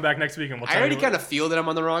and just come back next week and we'll tell you. I already kind of feel that I'm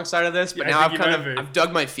on the wrong side of this, but now I've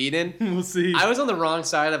dug my feet in. We'll see. I was on the wrong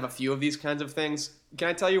side of a few of these kinds of things. Can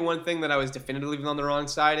I tell you one thing that I was definitively on the wrong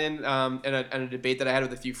side in a debate that I had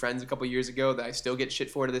with a few friends a couple years ago that I still get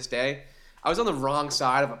shit for to this day? I was on the wrong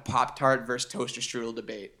side of a Pop-Tart versus toaster strudel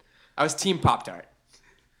debate. I was team Pop-Tart.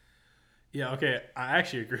 Yeah, okay. I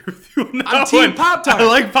actually agree with you on that I'm Team one. Pop-Tart. I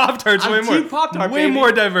like Pop-Tarts way I'm more. Team Pop-Tart, way baby.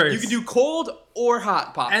 more diverse. You can do cold or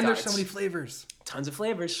hot Pop-Tarts. And there's so many flavors. Tons of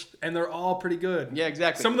flavors. And they're all pretty good. Yeah,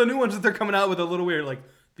 exactly. Some of the new ones that they're coming out with are a little weird. Like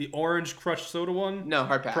the orange crushed soda one. No,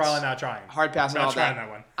 hard pass. Probably not trying. Hard pass I'm on not all trying that. that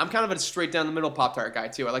one. I'm kind of a straight down the middle Pop-Tart guy,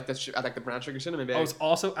 too. I like the brown sugar cinnamon, baby. I was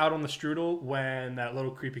also out on the strudel when that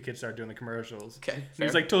little creepy kid started doing the commercials. Okay, And fair.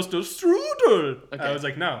 he's like, toast strudel. Okay. I was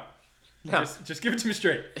like, no. No. Just give it to me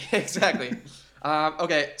straight. Exactly.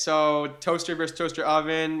 Okay, so toaster versus toaster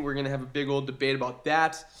oven. We're going to have a big old debate about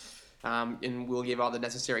that. And we'll give all the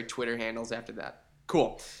necessary Twitter handles after that.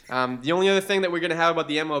 Cool. The only other thing that we're going to have about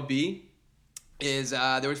the MLB is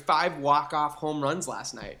there was 5 walk-off home runs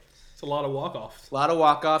last night. It's a lot of walk-offs. A lot of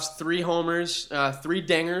walk-offs, 3 homers, 3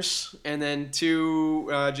 dingers, and then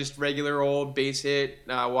 2 just regular old base hit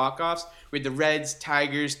walk-offs. We had the Reds,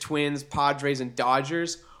 Tigers, Twins, Padres, and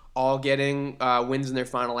Dodgers all getting wins in their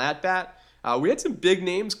final at-bat. We had some big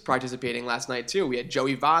names participating last night too. We had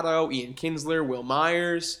Joey Votto, Ian Kinsler, Will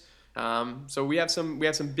Myers. So we have some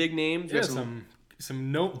big names. We Yeah, have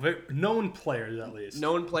some known players at least.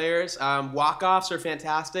 known players. Walk-offs are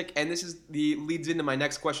fantastic, and this leads into my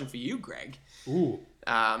next question for you, Greg. Ooh.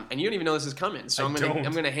 And you don't even know this is coming, so I'm don't.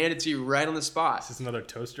 gonna hand it to you right on the spot. Is this another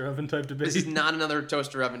toaster oven type debate? This is not another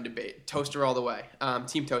toaster oven debate. Toaster all the way.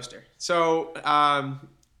 Team toaster. So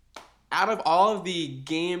out of all of the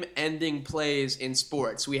game-ending plays in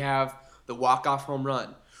sports, we have the walk-off home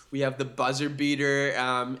run. We have the buzzer beater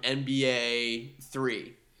NBA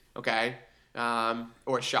 3, okay?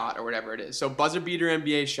 Or shot or whatever it is. So buzzer beater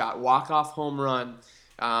NBA shot, walk-off home run,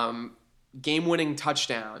 game-winning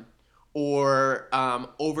touchdown, or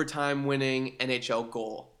overtime winning NHL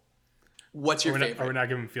goal. What's your favorite? Are we not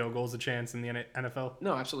giving field goals a chance in the NFL?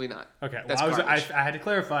 No, absolutely not. Okay, That's well, I garbage. had to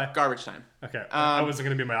clarify. Garbage time. Okay, that wasn't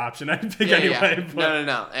going to be my option. I'd pick Yeah, anyway. yeah. But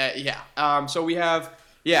No. So we have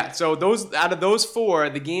so those out of those 4,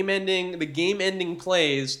 the game ending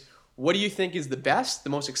plays. What do you think is the best, the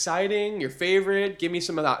most exciting, your favorite? Give me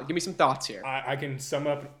some of that. Give me some thoughts here. I can sum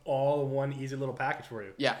up all in one easy little package for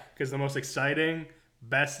you. Yeah. Because the most exciting,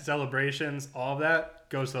 best celebrations, all of that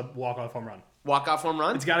goes to walk-off home run. Walk-off home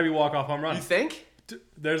run? It's got to be walk-off home run. You think?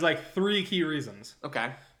 There's like 3 key reasons.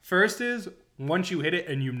 Okay. First is once you hit it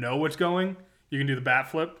and you know what's going, you can do the bat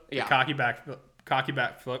flip, the Yeah. cocky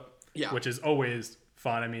bat flip, Yeah. which is always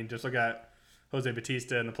fun. I mean, just look at Jose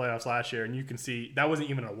Bautista in the playoffs last year, and you can see that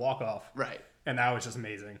wasn't even a walk-off. Right. And that was just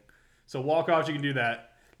amazing. So walk-offs, you can do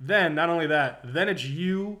that. Then, not only that, then it's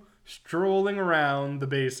you strolling around the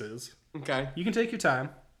bases. Okay. You can take your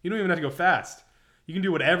time. You don't even have to go fast. You can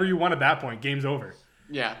do whatever you want at that point. Game's over.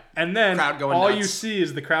 Yeah. And then Crowd going all nuts. you see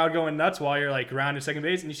is the crowd going nuts while you're like around your second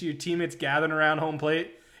base, and you see your teammates gathering around home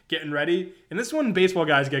plate, getting ready. And this is when baseball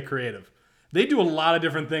guys get creative. They do a lot of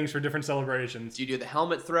different things for different celebrations. Do you do the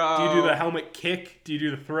helmet throw? Do you do the helmet kick? Do you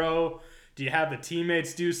do the throw? Do you have the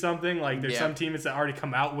teammates do something? Like there's Yeah. some teammates that already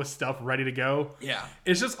come out with stuff ready to go. Yeah.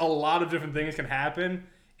 It's just a lot of different things can happen.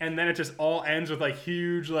 And then it just all ends with like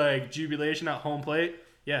huge like jubilation at home plate.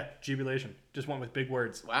 Yeah, jubilation. Just went with big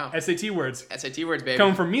words. Wow. SAT words. SAT words, baby.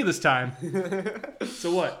 Coming from me this time.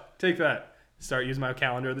 So what? Take that. Start using my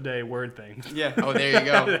calendar of the day word thing. Yeah. Oh, there you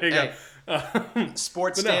go. There you Hey, go.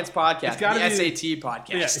 Sports But no, Stance Podcast. it's gotta The be- SAT podcast.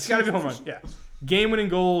 Yeah, it's got to be home run. Yeah. Game-winning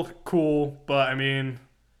goal, cool. But, I mean,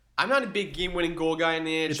 I'm not a big game-winning goal guy in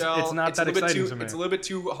the NHL. It's not that a little bit exciting too, to me. It's a little bit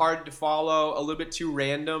too hard to follow, a little bit too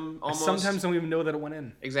random I almost. sometimes don't even know that it went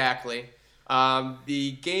in. Exactly.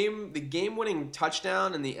 The game-winning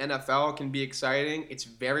touchdown in the NFL can be exciting. It's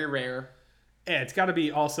very rare. Yeah, it's got to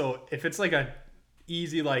be also, if it's like a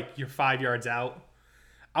easy, like you're 5 yards out,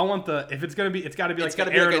 I want if it's going to be, it's got to be like It's gotta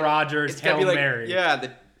the be Aaron like Rodgers, it's gotta Hail be like, Mary. yeah,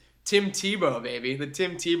 the Tim Tebow, baby. The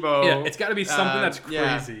Tim Tebow. Yeah, it's got to be something that's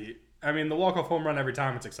yeah. crazy. I mean, the walk-off home run every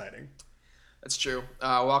time, it's exciting. That's true.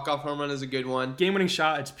 Walk-off home run is a good one. Game-winning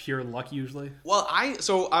shot, it's pure luck usually. Well,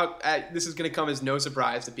 this is going to come as no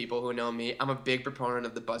surprise to people who know me. I'm a big proponent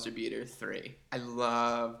of the buzzer beater 3. I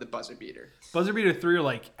love the buzzer beater. Buzzer beater 3 are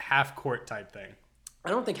like half-court type thing. I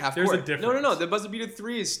don't think half There's court. a difference. No. The buzzer beater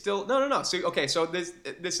 3 is still no. So okay, so this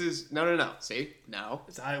is no. See, no.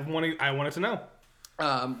 I wanted to know.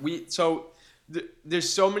 There's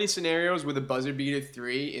so many scenarios where the buzzer beater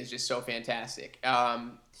 3 is just so fantastic.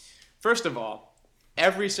 First of all,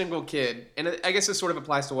 every single kid, and I guess this sort of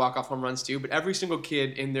applies to walk-off home runs too, but every single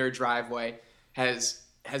kid in their driveway has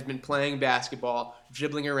been playing basketball,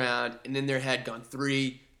 dribbling around, and in their head gone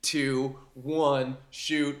 3, 2, 1,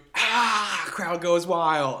 shoot! Crowd goes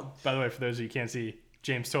wild. By the way, for those of you who can't see,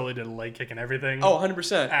 James totally did a leg kick and everything. Oh,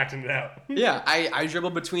 100%. Acting it out. Yeah, I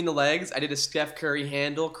dribbled between the legs. I did a Steph Curry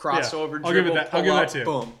handle, crossover I'll dribble, give it that. pull I'll give up, that too.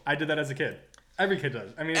 boom. I did that as a kid. Every kid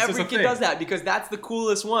does. I mean, it's Every just a kid thing. does that because that's the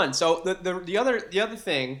coolest one. So the other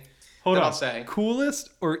thing Hold that on. I'll say. Coolest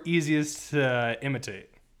or easiest to imitate?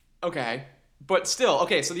 Okay, but still,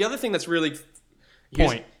 okay. So the other thing that's really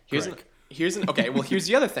here's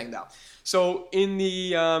the other thing though. So in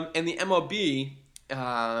the MLB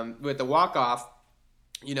with the walk off,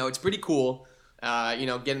 it's pretty cool.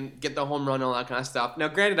 Get the home run and all that kind of stuff. Now,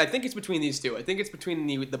 granted, I think it's between these two. I think it's between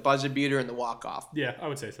the buzzer beater and the walk off. Yeah, I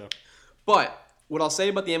would say so. But what I'll say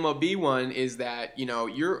about the MLB one is that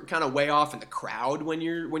you're kind of way off in the crowd when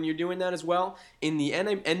you're doing that as well. In the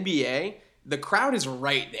NBA, the crowd is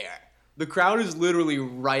right there. The crowd is literally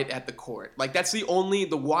right at the court. Like that's the only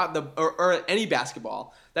or any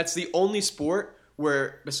basketball. That's the only sport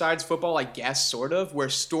where, besides football, I guess sort of, where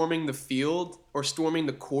storming the field or storming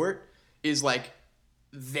the court is like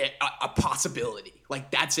a possibility.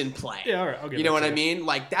 Like that's in play. Yeah, all right. I'll give you know it what to I you. mean?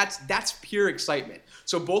 Like that's pure excitement.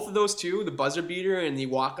 So both of those two, the buzzer beater and the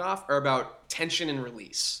walk off, are about tension and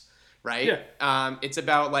release, right? Yeah. It's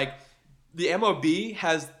about like the MLB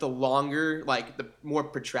has the longer, like the more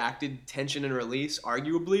protracted tension and release,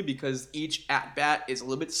 arguably, because each at bat is a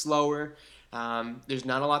little bit slower. There's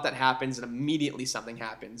not a lot that happens, and immediately something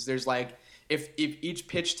happens. There's like if each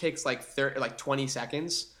pitch takes like 20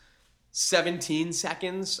 seconds. 17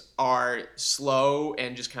 seconds are slow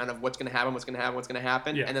and just kind of what's going to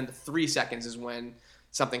happen. Yeah. And then the 3 seconds is when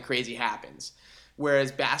something crazy happens.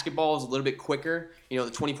 Whereas basketball is a little bit quicker. The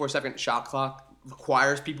 24-second shot clock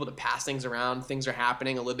requires people to pass things around. Things are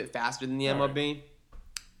happening a little bit faster than the MLB.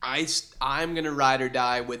 I'm going to ride or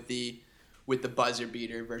die with the buzzer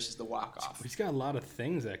beater versus the walk-off. He's got a lot of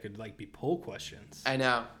things that could be poll questions. I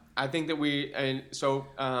know. I think that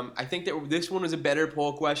I think that this one was a better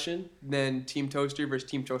poll question than Team Toaster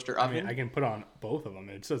versus Team Toaster Oven. I mean, I can put on both of them.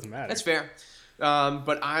 It doesn't matter. That's fair.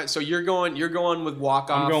 So you're going with walk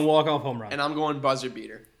off. I'm going walk off home run, and I'm going buzzer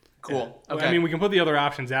beater. Cool. Yeah. Okay. I mean, we can put the other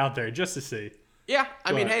options out there just to see. Yeah.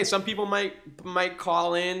 I mean, hey, some people might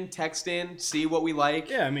call in, text in, see what we like.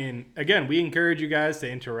 Yeah. I mean, again, we encourage you guys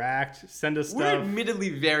to interact, send us We're stuff. admittedly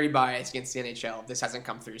very biased against the NHL. This hasn't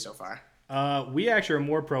come through so far. We actually are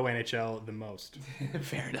more pro NHL than most.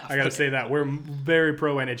 Fair enough. I gotta say that we're very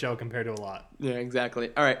pro NHL compared to a lot. Yeah,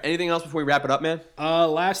 exactly. All right. Anything else before we wrap it up, man?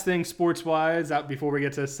 Last thing, sports wise, before we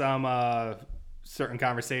get to some certain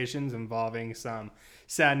conversations involving some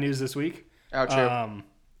sad news this week. Oh, true.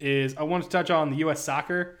 Is I want to touch on the U.S.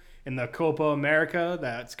 soccer and the Copa America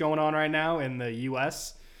that's going on right now in the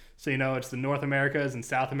U.S. So it's the North Americas and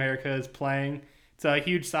South Americas playing. It's a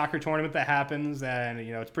huge soccer tournament that happens, and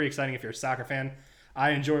it's pretty exciting if you're a soccer fan.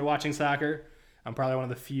 I enjoy watching soccer. I'm probably one of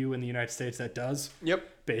the few in the United States that does.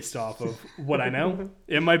 Yep. Based off of what I know.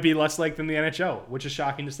 It might be less like than the NHL, which is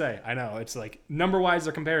shocking to say. I know. It's like number-wise,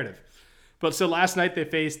 they're comparative. But so last night they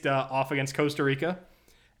faced off against Costa Rica.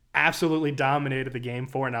 Absolutely dominated the game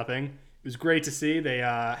 4-0. It was great to see. They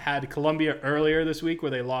had Colombia earlier this week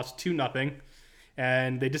where they lost 2-0,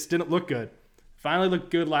 and they just didn't look good. Finally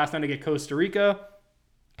looked good last night against Costa Rica.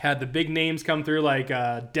 Had the big names come through like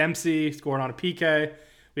Dempsey scored on a PK.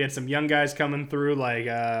 We had some young guys coming through like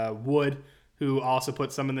Wood, who also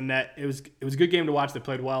put some in the net. It was a good game to watch. They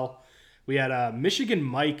played well. We had Michigan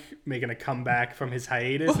Mike making a comeback from his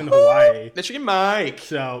hiatus in Hawaii. Michigan Mike.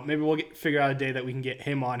 So maybe we'll figure out a day that we can get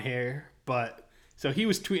him on here. But so he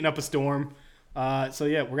was tweeting up a storm. So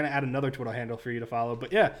yeah, we're gonna add another Twitter handle for you to follow.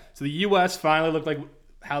 But yeah, so the U.S. finally looked like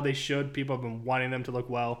how they should. People have been wanting them to look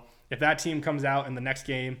well. If that team comes out in the next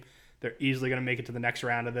game, they're easily going to make it to the next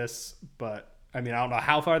round of this. But, I mean, I don't know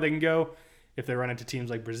how far they can go if they run into teams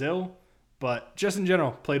like Brazil. But just in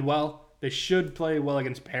general, played well. They should play well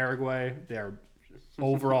against Paraguay. They're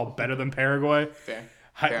overall better than Paraguay. Fair.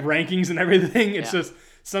 Rankings and everything. It's just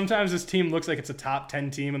sometimes this team looks like it's a top 10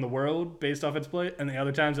 team in the world based off its play. And the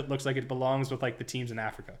other times it looks like it belongs with, the teams in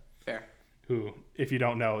Africa. Fair. Who, if you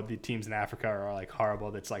don't know, the teams in Africa are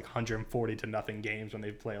horrible. It's 140-0 games when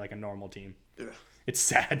they play a normal team. Ugh. It's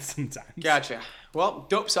sad sometimes. Gotcha. Well,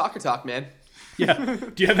 dope soccer talk, man. Yeah.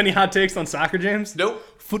 Do you have any hot takes on soccer, James? Nope.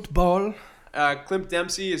 Football. Clint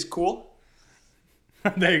Dempsey is cool.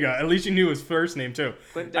 There you go. At least you knew his first name too.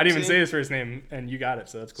 Clint I didn't even Dempsey. say his first name, and you got it,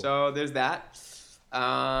 so that's cool. So there's that.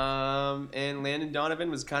 And Landon Donovan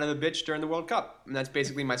was kind of a bitch during the World Cup. And that's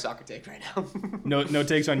basically my soccer take right now. No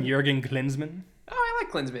takes on Jurgen Klinsmann? Oh, I like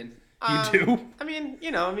Klinsmann. You do? I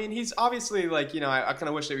mean, he's obviously I kind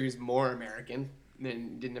of wish that he was more American.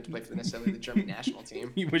 then didn't have to play for necessarily the German national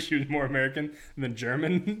team. You wish he was more American than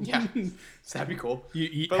German? Yeah, so that'd be cool.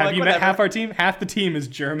 Have you met half our team? Half the team is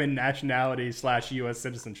German nationality / U.S.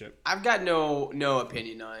 citizenship. I've got no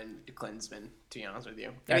opinion on the Klinsmann, to be honest with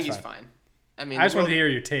you. I think he's fine. I mean, I just want to hear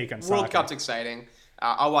your take on soccer. World Cup's exciting.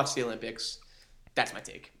 I'll watch the Olympics. That's my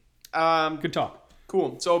take. Good talk.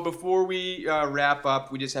 Cool. So before we wrap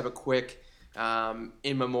up, we just have a quick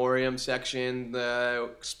in memoriam section.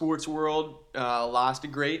 The sports world lost a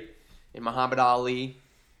great in Muhammad Ali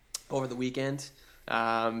over the weekend.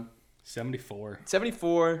 74.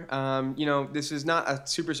 74. This is not a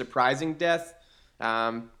super surprising death.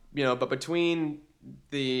 But between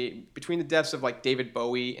the deaths of like David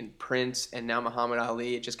Bowie and Prince and now Muhammad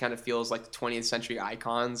Ali, it just kind of feels like the 20th century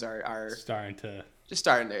icons are starting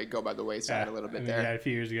to go by the wayside a little bit there. Yeah, a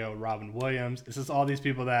few years ago, Robin Williams. This is all these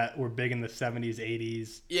people that were big in the 70s,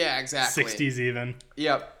 80s. Yeah, exactly. 60s even.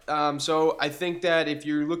 Yep. So I think that if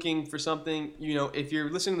you're looking for something, if you're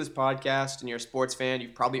listening to this podcast and you're a sports fan,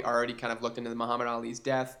 you've probably already kind of looked into the Muhammad Ali's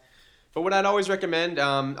death. But what I'd always recommend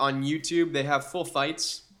on YouTube, they have full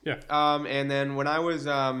fights. Yeah. And then when I was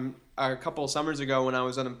a couple of summers ago when I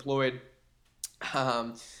was unemployed,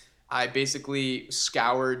 I basically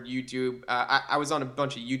scoured YouTube. I was on a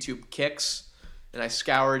bunch of YouTube kicks, and I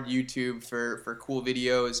scoured YouTube for cool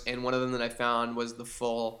videos. And one of them that I found was the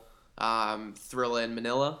full Thrilla and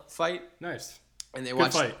Manila fight. Nice. And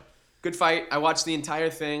Good fight. I watched the entire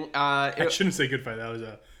thing. I shouldn't say good fight. That was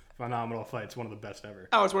a phenomenal fight. It's one of the best ever.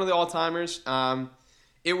 Oh, it's one of the all-timers.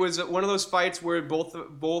 It was one of those fights where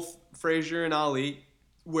both Frazier and Ali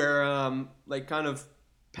were kind of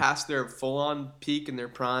past their full-on peak in their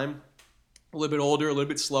prime. A little bit older, a little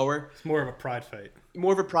bit slower. It's more of a pride fight.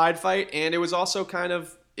 And it was also kind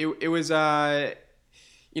of they were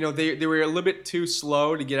a little bit too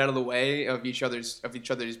slow to get out of the way of each other's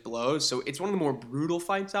blows. So it's one of the more brutal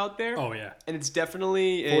fights out there. Oh yeah. And it's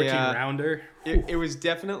definitely 14-rounder. It was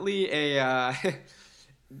definitely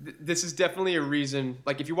this is definitely a reason.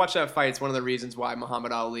 Like if you watch that fight, it's one of the reasons why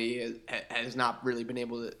Muhammad Ali has not really been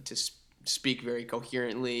able to speak very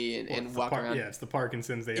coherently and walk around. Yeah, it's the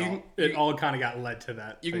Parkinson's. It all kind of got led to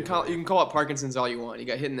that. You can call it Parkinson's all you want. He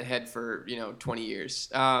got hit in the head for 20 years.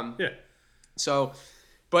 Yeah. So,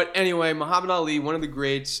 but anyway, Muhammad Ali, one of the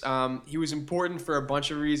greats. He was important for a bunch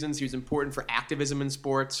of reasons. He was important for activism in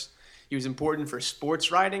sports. He was important for sports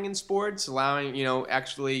writing in sports, allowing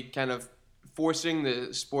actually kind of forcing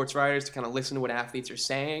the sports writers to kind of listen to what athletes are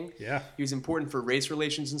saying. Yeah. He was important for race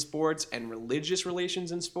relations in sports and religious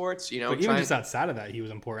relations in sports. But even just outside of that, he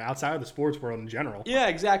was important. Outside of the sports world in general. Yeah,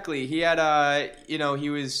 exactly. He had, he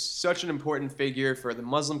was such an important figure for the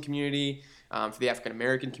Muslim community, for the African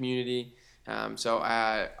American community.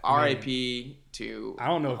 R.I.P. to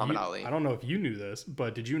Muhammad Ali. I don't know if you knew this,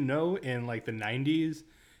 but did you know in like the 90s,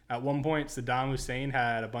 at one point, Saddam Hussein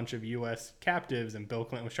had a bunch of U.S. captives, and Bill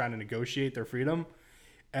Clinton was trying to negotiate their freedom.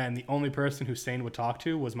 And the only person Hussein would talk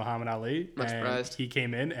to was Muhammad Ali. Not surprised. He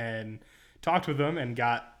came in and talked with them and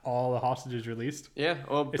got all the hostages released. Yeah.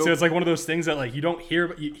 Well, so it's like one of those things that like you don't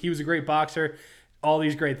hear. He was a great boxer. All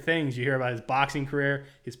these great things you hear about his boxing career,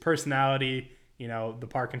 his personality. The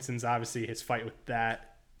Parkinson's, obviously, his fight with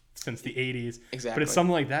that since the 80s. Exactly. But it's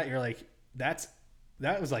something like that. You're like, that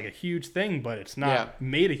was like a huge thing, but it's not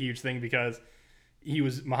made a huge thing because he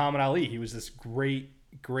was Muhammad Ali. He was this great,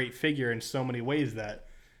 great figure in so many ways that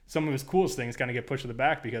some of his coolest things kind of get pushed to the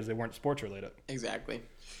back because they weren't sports related. Exactly.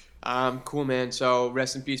 Cool, man. So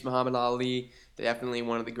rest in peace, Muhammad Ali. Definitely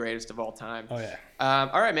one of the greatest of all time. Oh, yeah.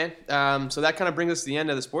 All right, man. So that kind of brings us to the end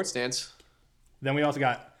of the sports stance. Then we also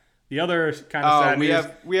got the other kind of sad news.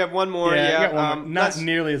 We have one more. Yeah. One more. Not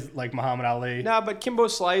nearly as like Muhammad Ali. No, but Kimbo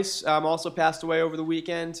Slice also passed away over the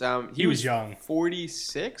weekend. He was young. 42. He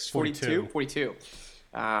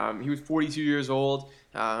was 42 years old.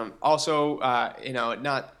 Also,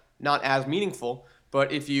 not as meaningful.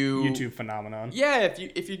 But if you YouTube phenomenon. Yeah,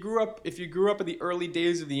 if you grew up in the early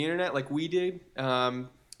days of the internet like we did,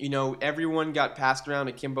 everyone got passed around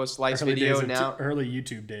a Kimbo Slice video now. Early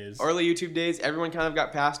YouTube days. Everyone kind of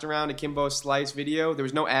got passed around a Kimbo Slice video. There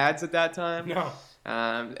was no ads at that time. No.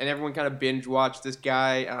 And everyone kind of binge watched this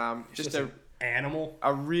guy. Just an animal.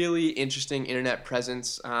 A really interesting internet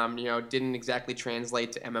presence. Didn't exactly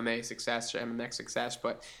translate to MMA success or MMX success,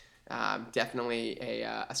 but definitely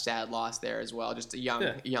a sad loss there as well. Just a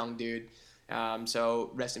young dude. So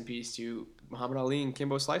rest in peace to Muhammad Ali and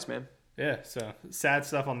Kimbo Slice, man. Yeah, so sad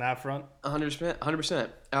stuff on that front.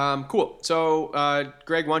 100%. Cool. So,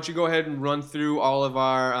 Greg, why don't you go ahead and run through all of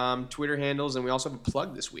our Twitter handles, and we also have a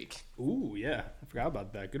plug this week. Ooh, yeah. Forgot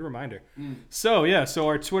about that. Good reminder. So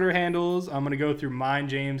our Twitter handles, I'm going to go through mine,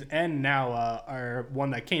 James, and now our one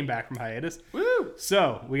that came back from hiatus. Woo!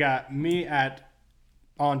 So we got me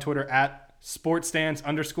on Twitter at sportstance_.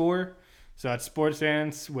 So that's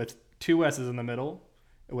sportstance with 2 S's in the middle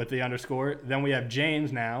with the underscore. Then we have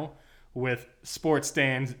James now with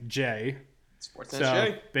sportstansJ.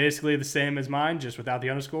 J. Basically the same as mine, just without the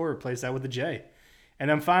underscore. Replace that with the J. And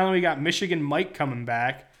then finally we got Michigan Mike coming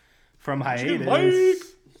back from hiatus.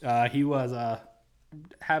 He was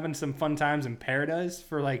having some fun times in paradise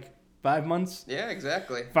for like 5 months. Yeah,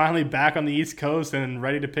 exactly. Finally back on the East Coast and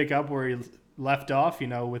ready to pick up where he left off,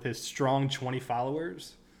 with his strong 20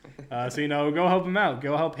 followers. So go help him out.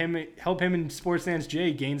 Go help him and Sports Stance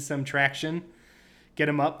J gain some traction. Get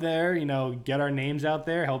him up there, get our names out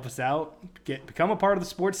there, help us out, become a part of the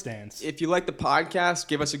Sports Stance. If you like the podcast,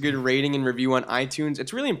 give us a good rating and review on iTunes.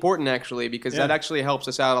 It's really important, actually, because that actually helps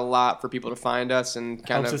us out a lot for people to find us and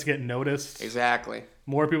helps us get noticed. Exactly.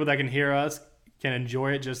 More people that can hear us can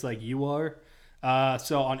enjoy it just like you are.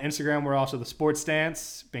 So on Instagram, we're also the Sports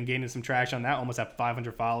Stance. Been gaining some traction on that. Almost have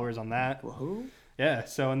 500 followers on that. Woohoo. Yeah.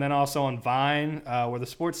 So and then also on Vine, we're the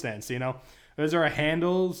Sports Stance. Those are our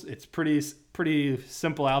handles. It's pretty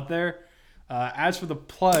simple out there. As for the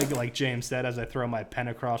plug, like James said, as I throw my pen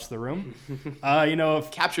across the room,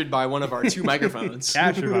 if captured by one of our 2 microphones.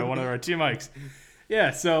 Captured by one of our 2 mics.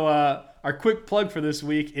 Yeah. So our quick plug for this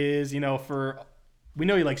week is, we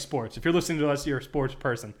know you like sports. If you're listening to us, you're a sports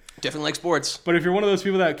person. Definitely like sports. But if you're one of those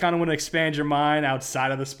people that kind of want to expand your mind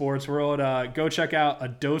outside of the sports world, go check out A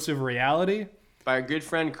Dose of Reality. By our good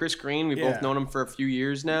friend Chris Green. We've both known him for a few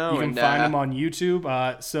years now. You can find him on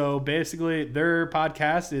YouTube. So basically, their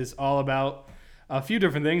podcast is all about a few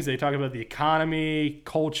different things. They talk about the economy,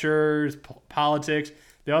 cultures, politics.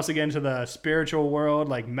 They also get into the spiritual world,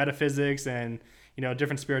 like metaphysics and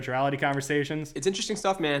different spirituality conversations. It's interesting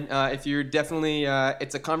stuff, man. If you're definitely,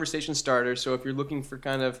 it's a conversation starter. So if you're looking for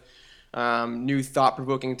kind of new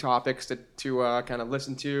thought-provoking topics to kind of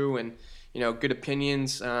listen to and good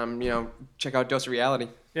opinions, check out Dose of Reality.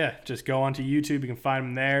 Yeah, just go onto YouTube. You can find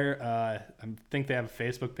them there. I think they have a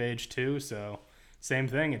Facebook page too. So same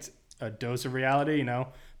thing. It's A Dose of Reality.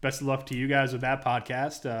 Best of luck to you guys with that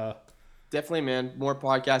podcast. Definitely, man. More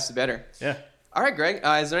podcasts, the better. Yeah. All right, Greg.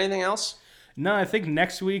 Is there anything else? No, I think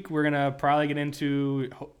next week we're going to probably get into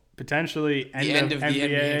potentially end of NBA, the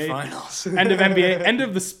NBA finals. End of NBA, end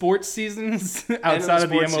of the sports seasons outside of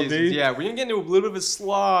the MLB. Seasons. Yeah, we're going to get into a little bit of a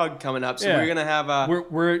slog coming up. So we're going to have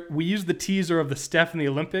we use the teaser of the Steph in the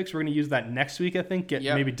Olympics. We're going to use that next week, I think.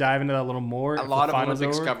 Maybe dive into that a little more. A lot of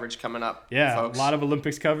Olympics coverage coming up. Yeah, folks. A lot of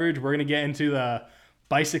Olympics coverage. We're going to get into the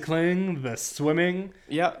bicycling, the swimming.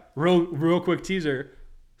 Yeah. Real quick teaser.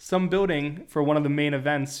 Some building for one of the main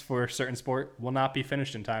events for a certain sport will not be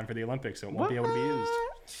finished in time for the Olympics, so it won't be able to be used.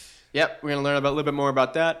 Yep, we're going to learn a little bit more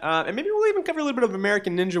about that. And maybe we'll even cover a little bit of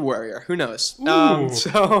American Ninja Warrior. Who knows?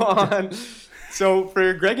 So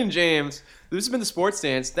for Greg and James, this has been the Sports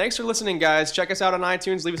Stance. Thanks for listening, guys. Check us out on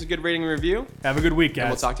iTunes. Leave us a good rating and review. Have a good week, guys. And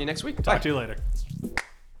we'll talk to you next week. Talk to you later.